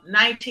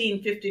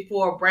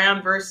 1954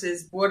 Brown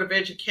versus Board of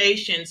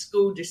Education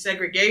school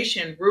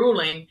desegregation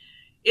ruling,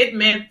 it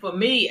meant for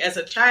me as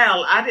a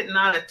child, I did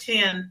not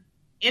attend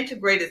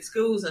integrated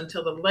schools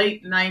until the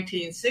late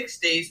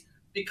 1960s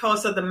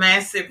because of the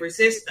massive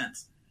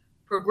resistance.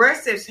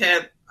 Progressives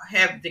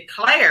have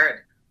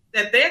declared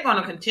that they're going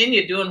to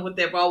continue doing what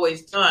they've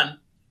always done.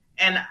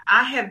 And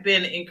I have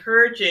been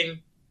encouraging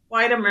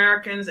white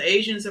Americans,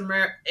 Asian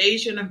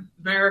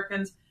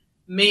Americans,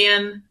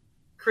 men,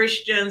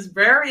 Christians,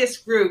 various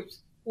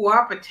groups who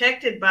are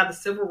protected by the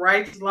civil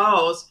rights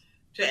laws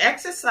to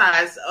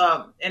exercise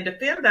and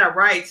defend their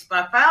rights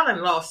by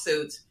filing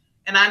lawsuits.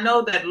 And I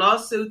know that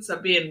lawsuits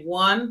are being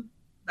won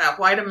by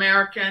white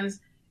Americans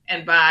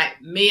and by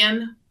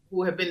men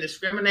who have been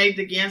discriminated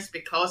against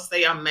because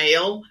they are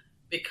male,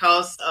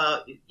 because,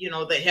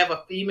 they have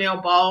a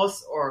female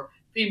boss or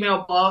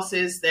female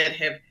bosses that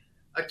have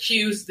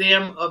accused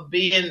them of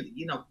being,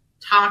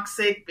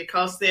 toxic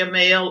because they're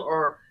male,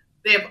 or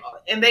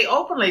they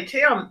openly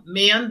tell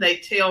men, they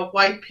tell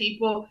white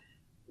people,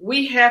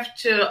 we have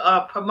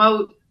to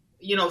promote,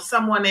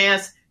 someone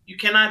else. You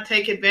cannot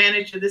take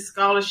advantage of this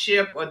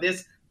scholarship or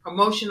this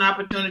promotion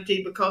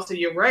opportunity because of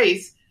your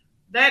race.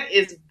 That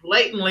is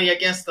blatantly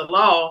against the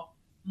law.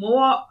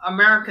 More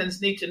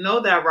Americans need to know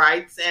their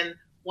rights. And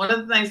one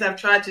of the things I've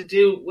tried to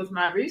do with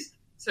my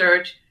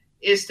research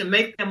is to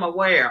make them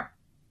aware.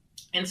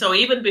 And so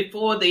even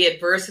before the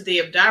adversity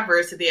of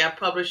diversity, I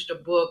published a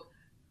book,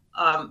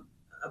 A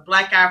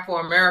Black Eye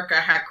for America,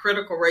 How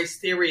Critical Race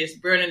Theory is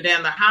Burning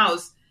Down the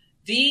House.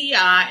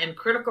 DEI and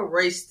critical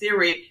race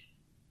theory,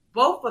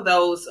 both of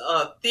those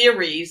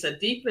theories are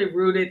deeply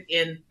rooted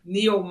in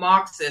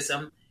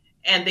neo-Marxism.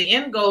 And the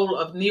end goal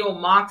of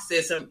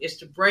neo-Marxism is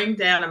to bring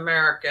down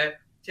America,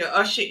 to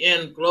usher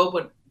in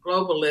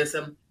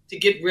globalism, to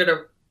get rid of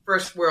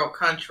first world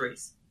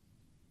countries.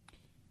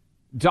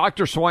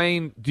 Dr.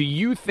 Swain, do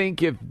you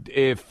think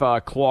if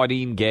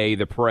Claudine Gay,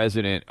 the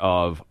president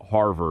of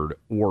Harvard,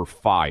 were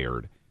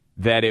fired,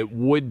 that it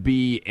would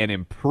be an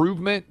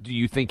improvement? Do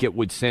you think it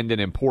would send an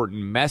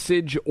important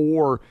message?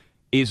 Or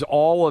is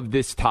all of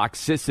this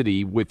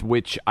toxicity, with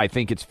which I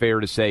think it's fair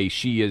to say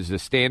she is a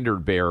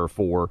standard bearer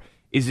for,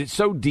 is it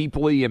so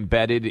deeply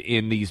embedded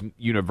in these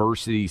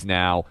universities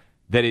now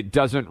that it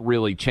doesn't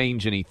really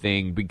change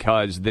anything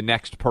because the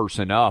next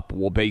person up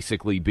will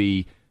basically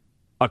be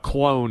a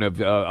clone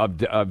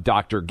of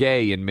Dr.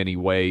 Gay in many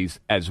ways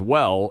as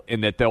well,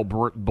 in that they'll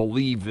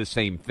believe the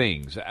same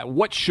things?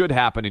 What should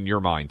happen in your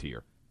mind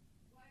here?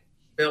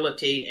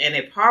 And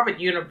if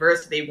Harvard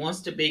University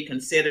wants to be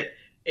considered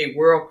a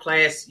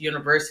world-class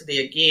university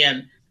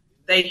again,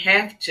 they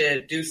have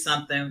to do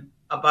something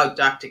about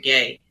Dr.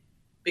 Gay,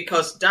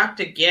 because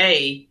Dr.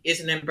 Gay is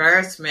an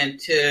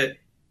embarrassment to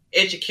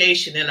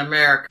education in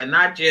America,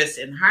 not just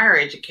in higher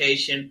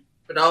education,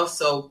 but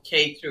also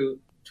K through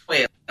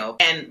 12.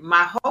 And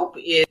my hope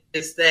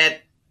is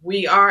that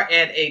we are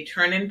at a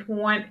turning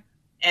point,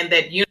 and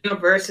that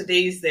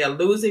universities, they're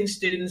losing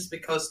students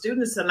because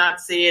students are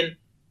not seeing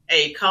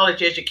a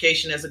college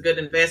education as a good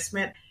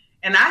investment.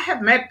 And I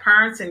have met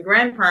parents and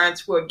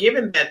grandparents who are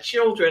giving their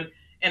children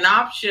an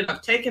option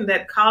of taking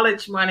that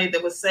college money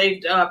that was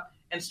saved up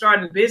and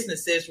starting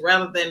businesses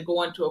rather than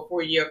going to a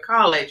 4-year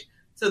college.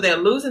 So they're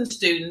losing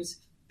students,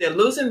 they're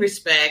losing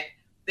respect,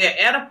 they're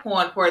at a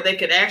point where they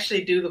could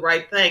actually do the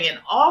right thing. And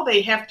all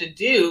they have to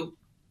do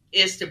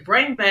is to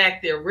bring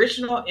back the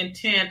original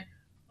intent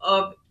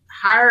of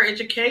higher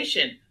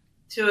education,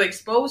 to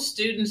expose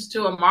students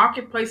to a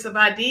marketplace of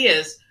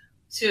ideas,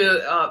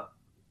 to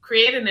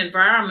create an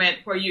environment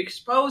where you're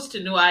exposed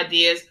to new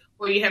ideas,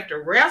 where you have to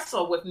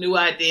wrestle with new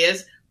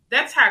ideas.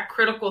 That's how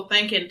critical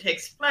thinking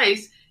takes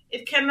place.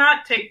 It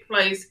cannot take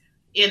place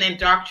in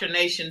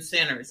indoctrination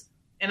centers.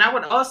 And I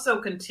would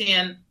also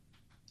contend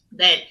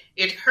that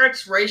it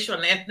hurts racial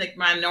and ethnic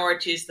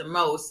minorities the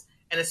most,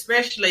 and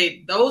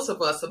especially those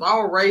of us of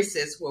all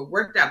races who have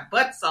worked our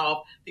butts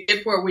off to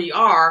get where we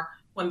are,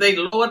 when they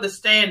lower the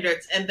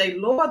standards, and they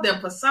lower them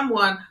for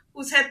someone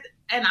who's had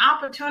an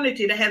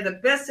opportunity to have the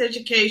best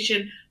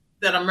education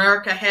that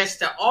America has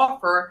to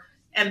offer,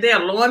 and they're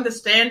lowering the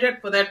standard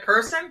for that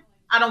person?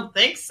 I don't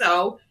think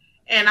so.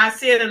 And I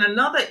said in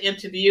another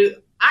interview,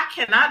 I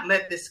cannot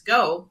let this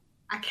go.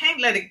 I can't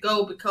let it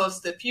go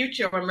because the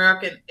future of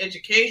American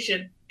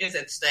education is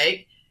at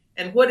stake,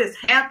 and what is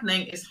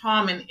happening is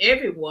harming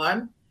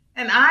everyone.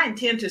 And I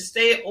intend to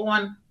stay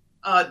on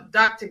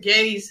Dr.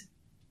 Gay's,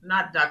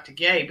 not Dr.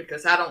 Gay,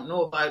 because I don't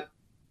know about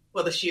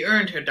whether she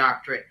earned her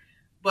doctorate,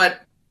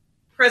 but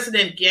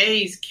President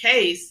Gay's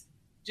case,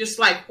 just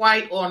like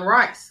white on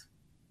rice,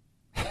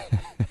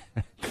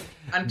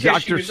 until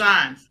she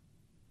resigns.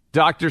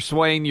 Dr.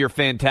 Swain, you're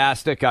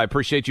fantastic. I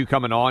appreciate you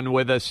coming on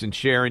with us and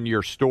sharing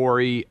your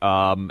story.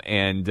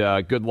 And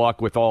good luck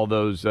with all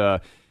those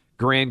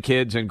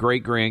grandkids and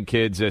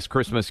great-grandkids as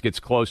Christmas gets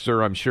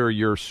closer. I'm sure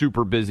you're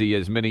super busy,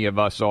 as many of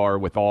us are,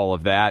 with all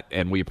of that,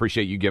 and we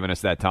appreciate you giving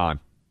us that time.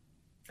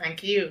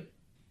 Thank you.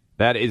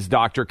 That is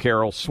Dr.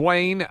 Carol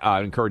Swain. I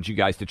encourage you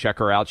guys to check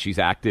her out. She's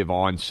active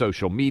on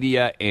social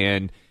media,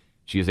 and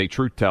she is a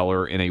truth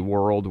teller in a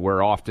world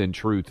where often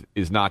truth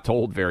is not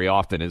told very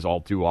often, as all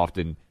too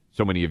often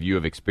so many of you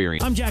have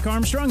experienced. I'm Jack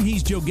Armstrong.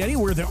 He's Joe Getty.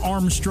 We're the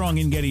Armstrong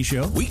and Getty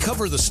Show. We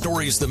cover the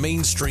stories the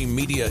mainstream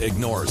media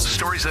ignores.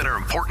 Stories that are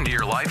important to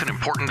your life and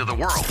important to the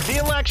world. The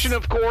election,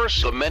 of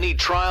course. The many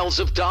trials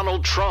of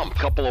Donald Trump.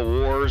 Couple of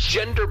wars.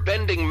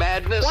 Gender-bending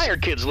madness. Why are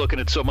kids looking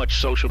at so much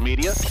social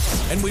media?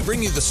 And we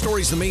bring you the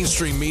stories the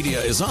mainstream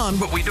media is on,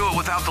 but we do it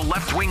without the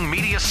left-wing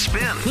media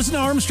spin. Listen to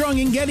Armstrong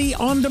and Getty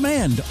on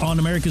demand on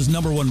America's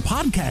 #1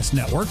 podcast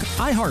network,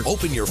 iHeart.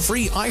 Open your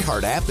free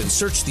iHeart app and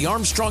search The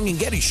Armstrong and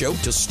Getty Show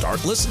to start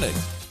listening.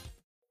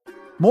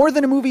 More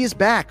Than a Movie is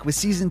back with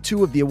Season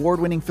 2 of the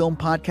award-winning film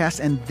podcast,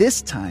 and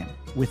this time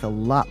with a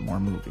lot more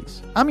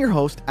movies. I'm your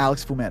host,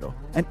 Alex Fumero,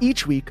 and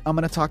each week I'm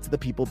going to talk to the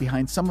people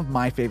behind some of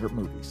my favorite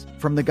movies.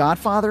 From The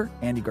Godfather,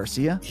 Andy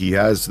Garcia. He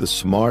has the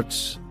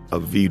smarts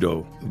of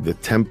Vito, the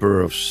temper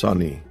of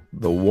Sonny,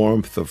 the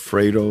warmth of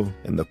Fredo,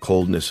 and the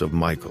coldness of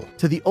Michael.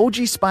 To the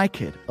OG Spy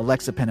Kid,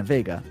 Alexa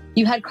Penavega.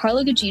 You had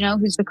Carla Gugino,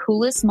 who's the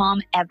coolest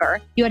mom ever.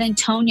 You had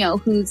Antonio,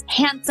 who's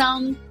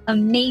handsome,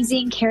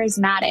 amazing,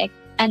 charismatic.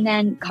 And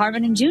then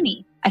Carmen and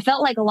Junie. I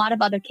felt like a lot of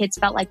other kids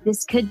felt like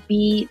this could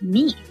be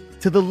me.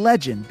 To the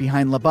legend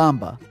behind La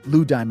Bamba,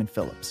 Lou Diamond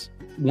Phillips.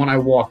 When I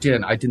walked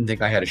in, I didn't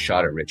think I had a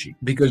shot at Richie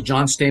because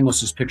John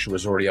Stamos' picture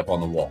was already up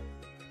on the wall.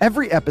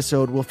 Every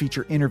episode will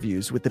feature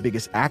interviews with the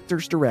biggest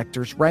actors,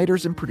 directors,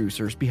 writers, and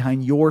producers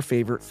behind your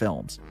favorite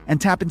films, and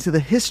tap into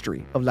the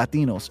history of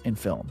Latinos in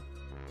film.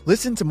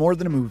 Listen to More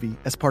Than a Movie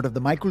as part of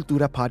the My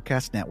Cultura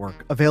podcast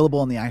network, available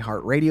on the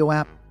iHeartRadio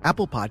app,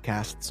 Apple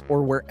Podcasts,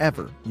 or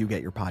wherever you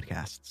get your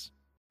podcasts.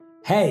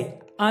 Hey,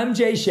 I'm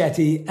Jay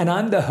Shetty, and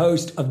I'm the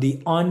host of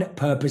the On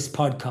Purpose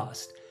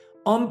podcast.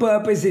 On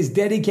Purpose is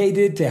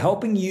dedicated to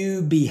helping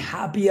you be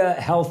happier,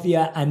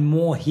 healthier, and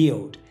more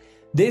healed.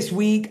 This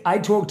week, I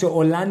talked to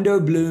Orlando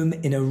Bloom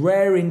in a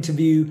rare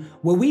interview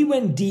where we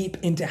went deep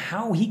into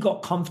how he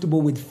got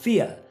comfortable with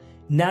fear,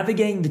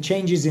 navigating the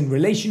changes in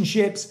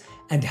relationships,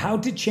 and how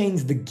to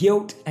change the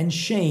guilt and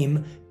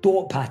shame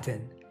thought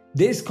pattern.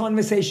 This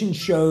conversation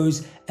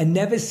shows a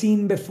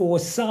never-seen-before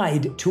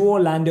side to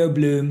Orlando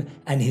Bloom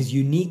and his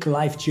unique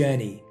life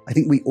journey. I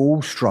think we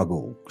all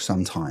struggle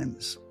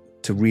sometimes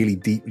to really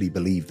deeply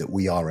believe that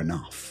we are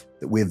enough,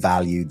 that we're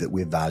valued, that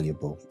we're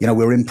valuable. You know,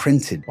 we're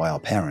imprinted by our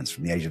parents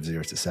from the age of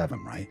 0 to 7,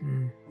 right?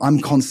 I'm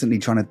constantly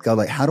trying to go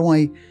like, how do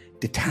I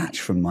detach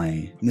from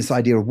this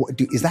idea of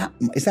is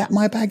that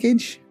my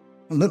baggage?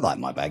 It doesn't look like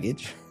my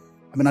baggage.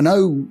 I mean, I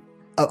know,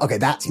 okay,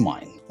 that's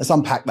mine. Let's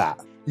unpack that.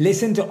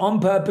 Listen to On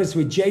Purpose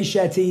with Jay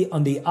Shetty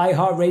on the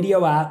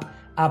iHeartRadio app,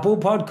 Apple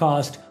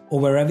Podcast, or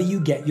wherever you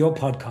get your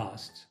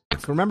podcasts.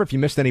 So remember, if you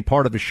missed any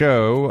part of the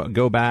show,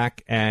 go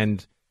back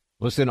and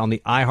listen on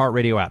the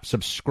iHeartRadio app.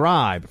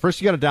 Subscribe. First,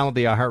 you got to download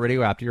the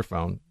iHeartRadio app to your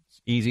phone.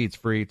 It's easy. It's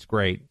free. It's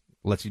great. It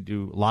lets you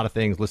do a lot of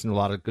things, listen to a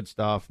lot of good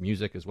stuff,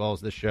 music, as well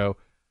as this show.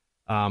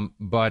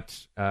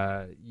 But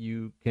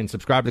you can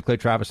subscribe to the Clay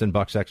Travis and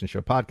Buck Sexton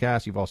Show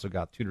podcast. You've also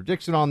got Tudor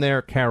Dixon on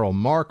there. Carol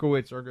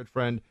Markowitz, our good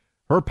friend.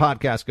 Her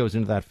podcast goes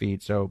into that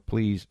feed, so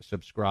please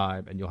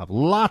subscribe, and you'll have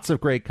lots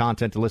of great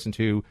content to listen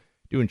to,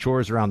 doing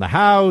chores around the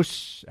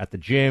house, at the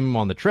gym,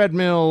 on the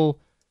treadmill,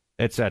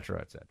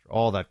 etc., etc.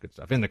 All that good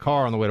stuff. In the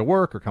car on the way to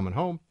work or coming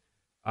home.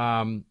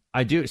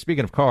 I do,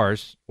 speaking of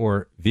cars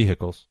or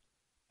vehicles,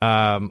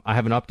 I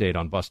have an update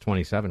on Bus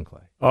 27,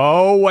 Clay.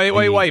 Oh,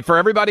 wait. For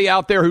everybody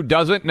out there who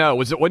doesn't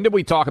know, when did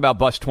we talk about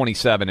Bus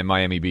 27 in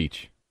Miami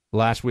Beach?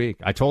 Last week.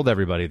 I told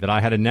everybody that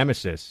I had a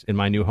nemesis in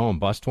my new home.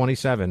 Bus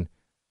 27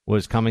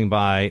 was coming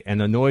by,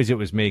 and the noise it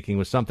was making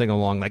was something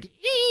along like,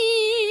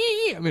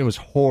 I mean, it was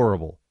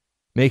horrible,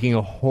 making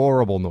a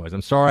horrible noise.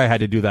 I'm sorry I had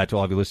to do that to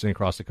all of you listening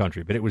across the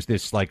country, but it was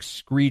this like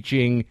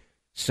screeching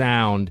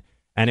sound,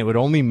 and it would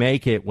only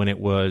make it when it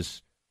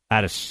was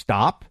at a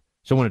stop.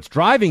 So when it's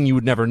driving, you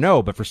would never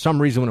know, but for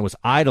some reason when it was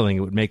idling,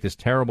 it would make this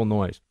terrible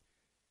noise.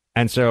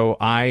 And so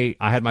I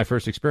had my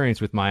first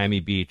experience with Miami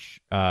Beach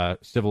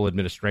civil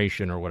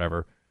administration or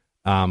whatever.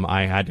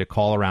 I had to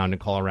call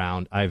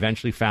around. I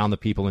eventually found the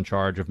people in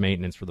charge of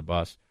maintenance for the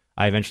bus.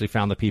 I eventually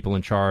found the people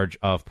in charge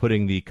of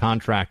putting the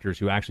contractors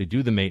who actually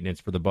do the maintenance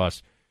for the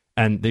bus.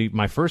 And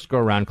my first go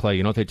around, Clay,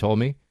 you know what they told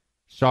me?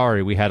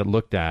 Sorry, we had it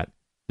looked at.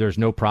 There's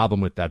no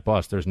problem with that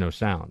bus. There's no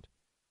sound.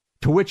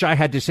 To which I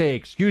had to say,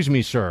 excuse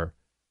me, sir,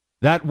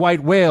 that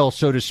white whale,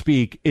 so to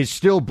speak, is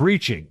still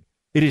breaching.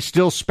 It is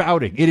still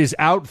spouting. It is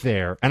out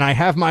there, and I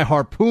have my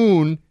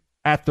harpoon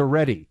at the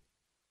ready.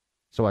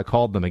 So I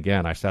called them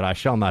again. I said, I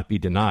shall not be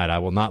denied. I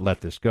will not let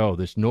this go.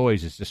 This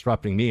noise is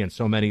disrupting me and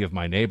so many of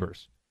my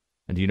neighbors.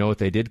 And do you know what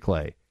they did,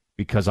 Clay?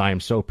 Because I am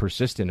so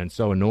persistent and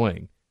so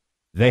annoying.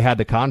 They had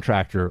the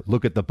contractor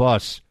look at the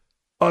bus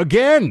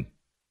again,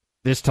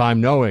 this time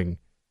knowing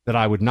that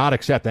I would not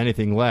accept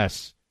anything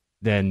less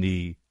than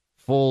the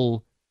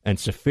full and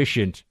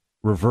sufficient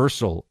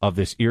reversal of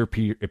this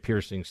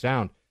ear-piercing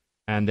sound.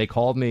 And they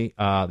called me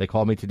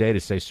today to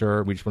say,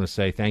 sir, we just want to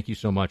say thank you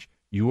so much.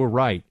 You were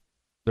right.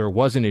 There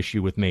was an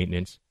issue with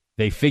maintenance.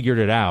 They figured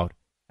it out,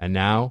 and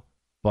now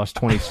Bus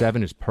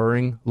 27 is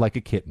purring like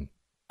a kitten.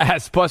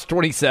 Has Bus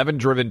 27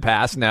 driven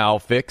past now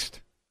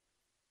fixed?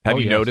 Have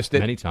you noticed it?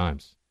 Many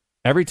times.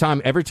 Every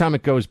time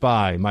it goes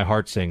by, my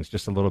heart sings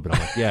just a little bit. I'm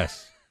like,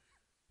 yes,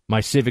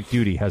 my civic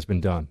duty has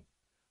been done.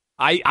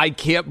 I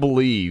can't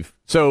believe.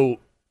 So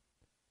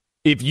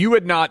if you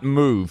had not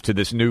moved to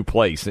this new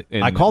place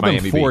in I called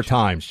Miami them 4 Beach,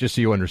 times, just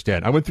so you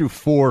understand. I went through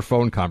 4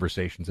 phone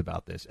conversations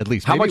about this, at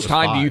least. How Maybe much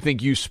time 5. do you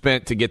think you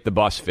spent to get the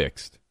bus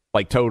fixed?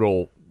 Like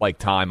total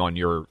time on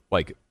your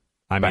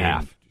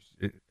behalf?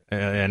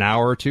 An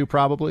hour or 2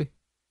 probably.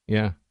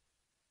 Yeah.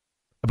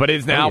 But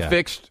it's now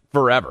fixed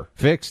forever.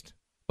 Fixed.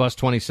 Bus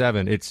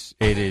 27. It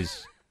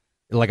is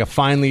like a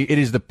it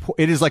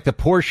is like the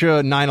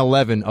Porsche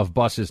 911 of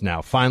buses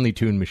now. Finely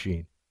tuned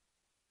machine.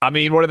 I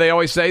mean, what do they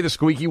always say? The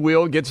squeaky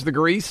wheel gets the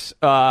grease.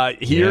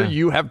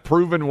 You have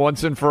proven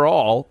once and for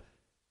all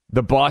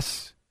the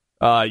bus.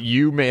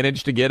 You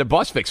managed to get a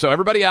bus fix. So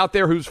everybody out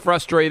there who's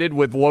frustrated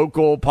with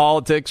local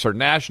politics or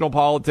national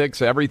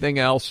politics, everything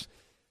else,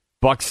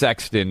 Buck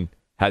Sexton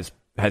has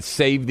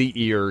saved the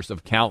ears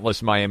of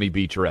countless Miami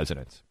Beach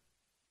residents.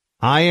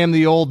 I am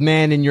the old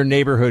man in your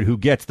neighborhood who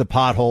gets the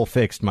pothole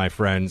fixed, my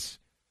friends.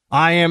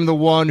 I am the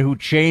one who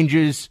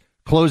changes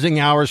closing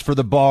hours for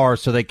the bar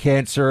so they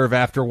can't serve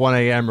after 1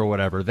 a.m. or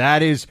whatever.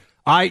 That is,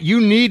 you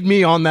need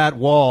me on that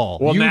wall.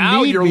 Well,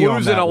 now you're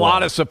losing a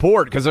lot of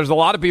support because there's a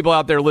lot of people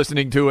out there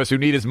listening to us who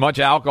need as much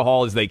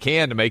alcohol as they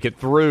can to make it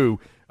through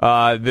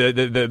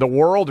the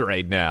world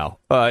right now,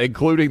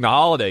 including the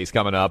holidays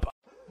coming up.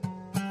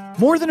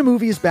 More Than a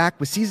Movie is back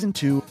with Season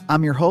 2.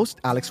 I'm your host,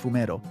 Alex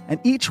Fumero,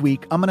 and each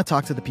week I'm going to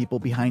talk to the people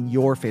behind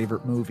your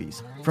favorite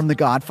movies. From The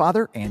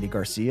Godfather, Andy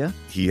Garcia.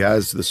 He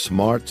has the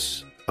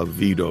smarts of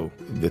Vito,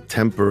 the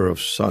temper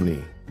of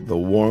Sonny, the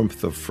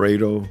warmth of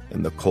Fredo,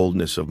 and the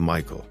coldness of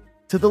Michael.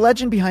 To the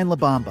legend behind La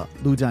Bamba,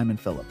 Lou Diamond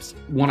Phillips.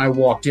 When I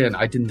walked in,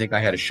 I didn't think I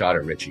had a shot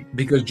at Richie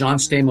because John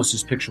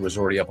Stamos' picture was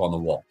already up on the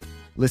wall.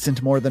 Listen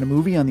to More Than a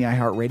Movie on the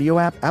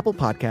iHeartRadio app, Apple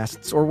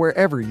Podcasts, or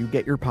wherever you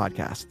get your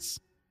podcasts.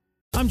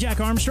 I'm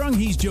Jack Armstrong.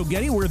 He's Joe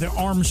Getty. We're the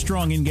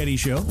Armstrong and Getty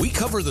Show. We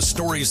cover the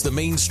stories the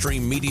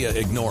mainstream media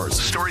ignores.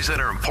 Stories that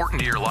are important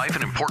to your life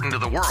and important to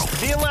the world.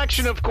 The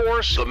election, of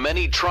course, the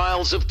many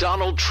trials of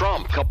Donald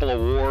Trump, couple of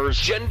wars,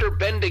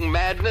 gender-bending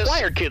madness.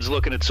 Why are kids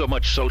looking at so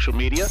much social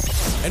media?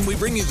 And we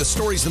bring you the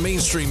stories the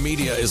mainstream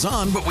media is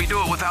on, but we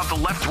do it without the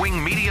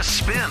left-wing media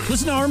spin.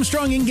 Listen to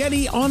Armstrong and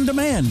Getty on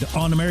demand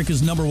on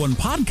America's #1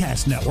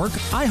 podcast network,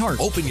 iHeart.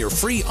 Open your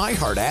free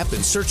iHeart app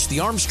and search The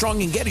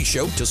Armstrong and Getty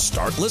Show to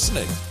start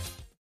listening.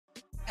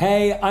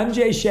 Hey, I'm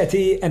Jay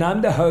Shetty, and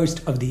I'm the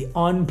host of the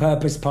On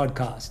Purpose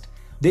podcast.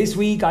 This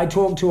week, I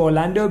talked to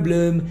Orlando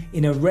Bloom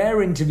in a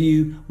rare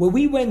interview where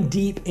we went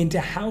deep into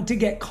how to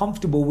get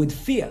comfortable with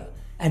fear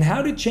and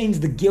how to change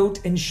the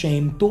guilt and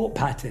shame thought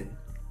pattern.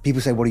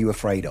 People say, what are you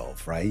afraid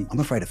of, right? I'm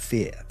afraid of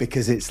fear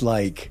because it's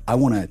like I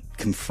want to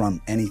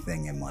confront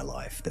anything in my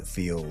life that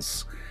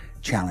feels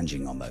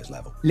challenging on those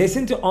levels.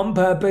 Listen to On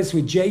Purpose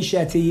with Jay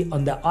Shetty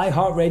on the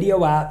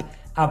iHeartRadio app,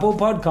 Apple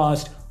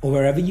Podcast, or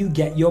wherever you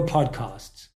get your podcasts.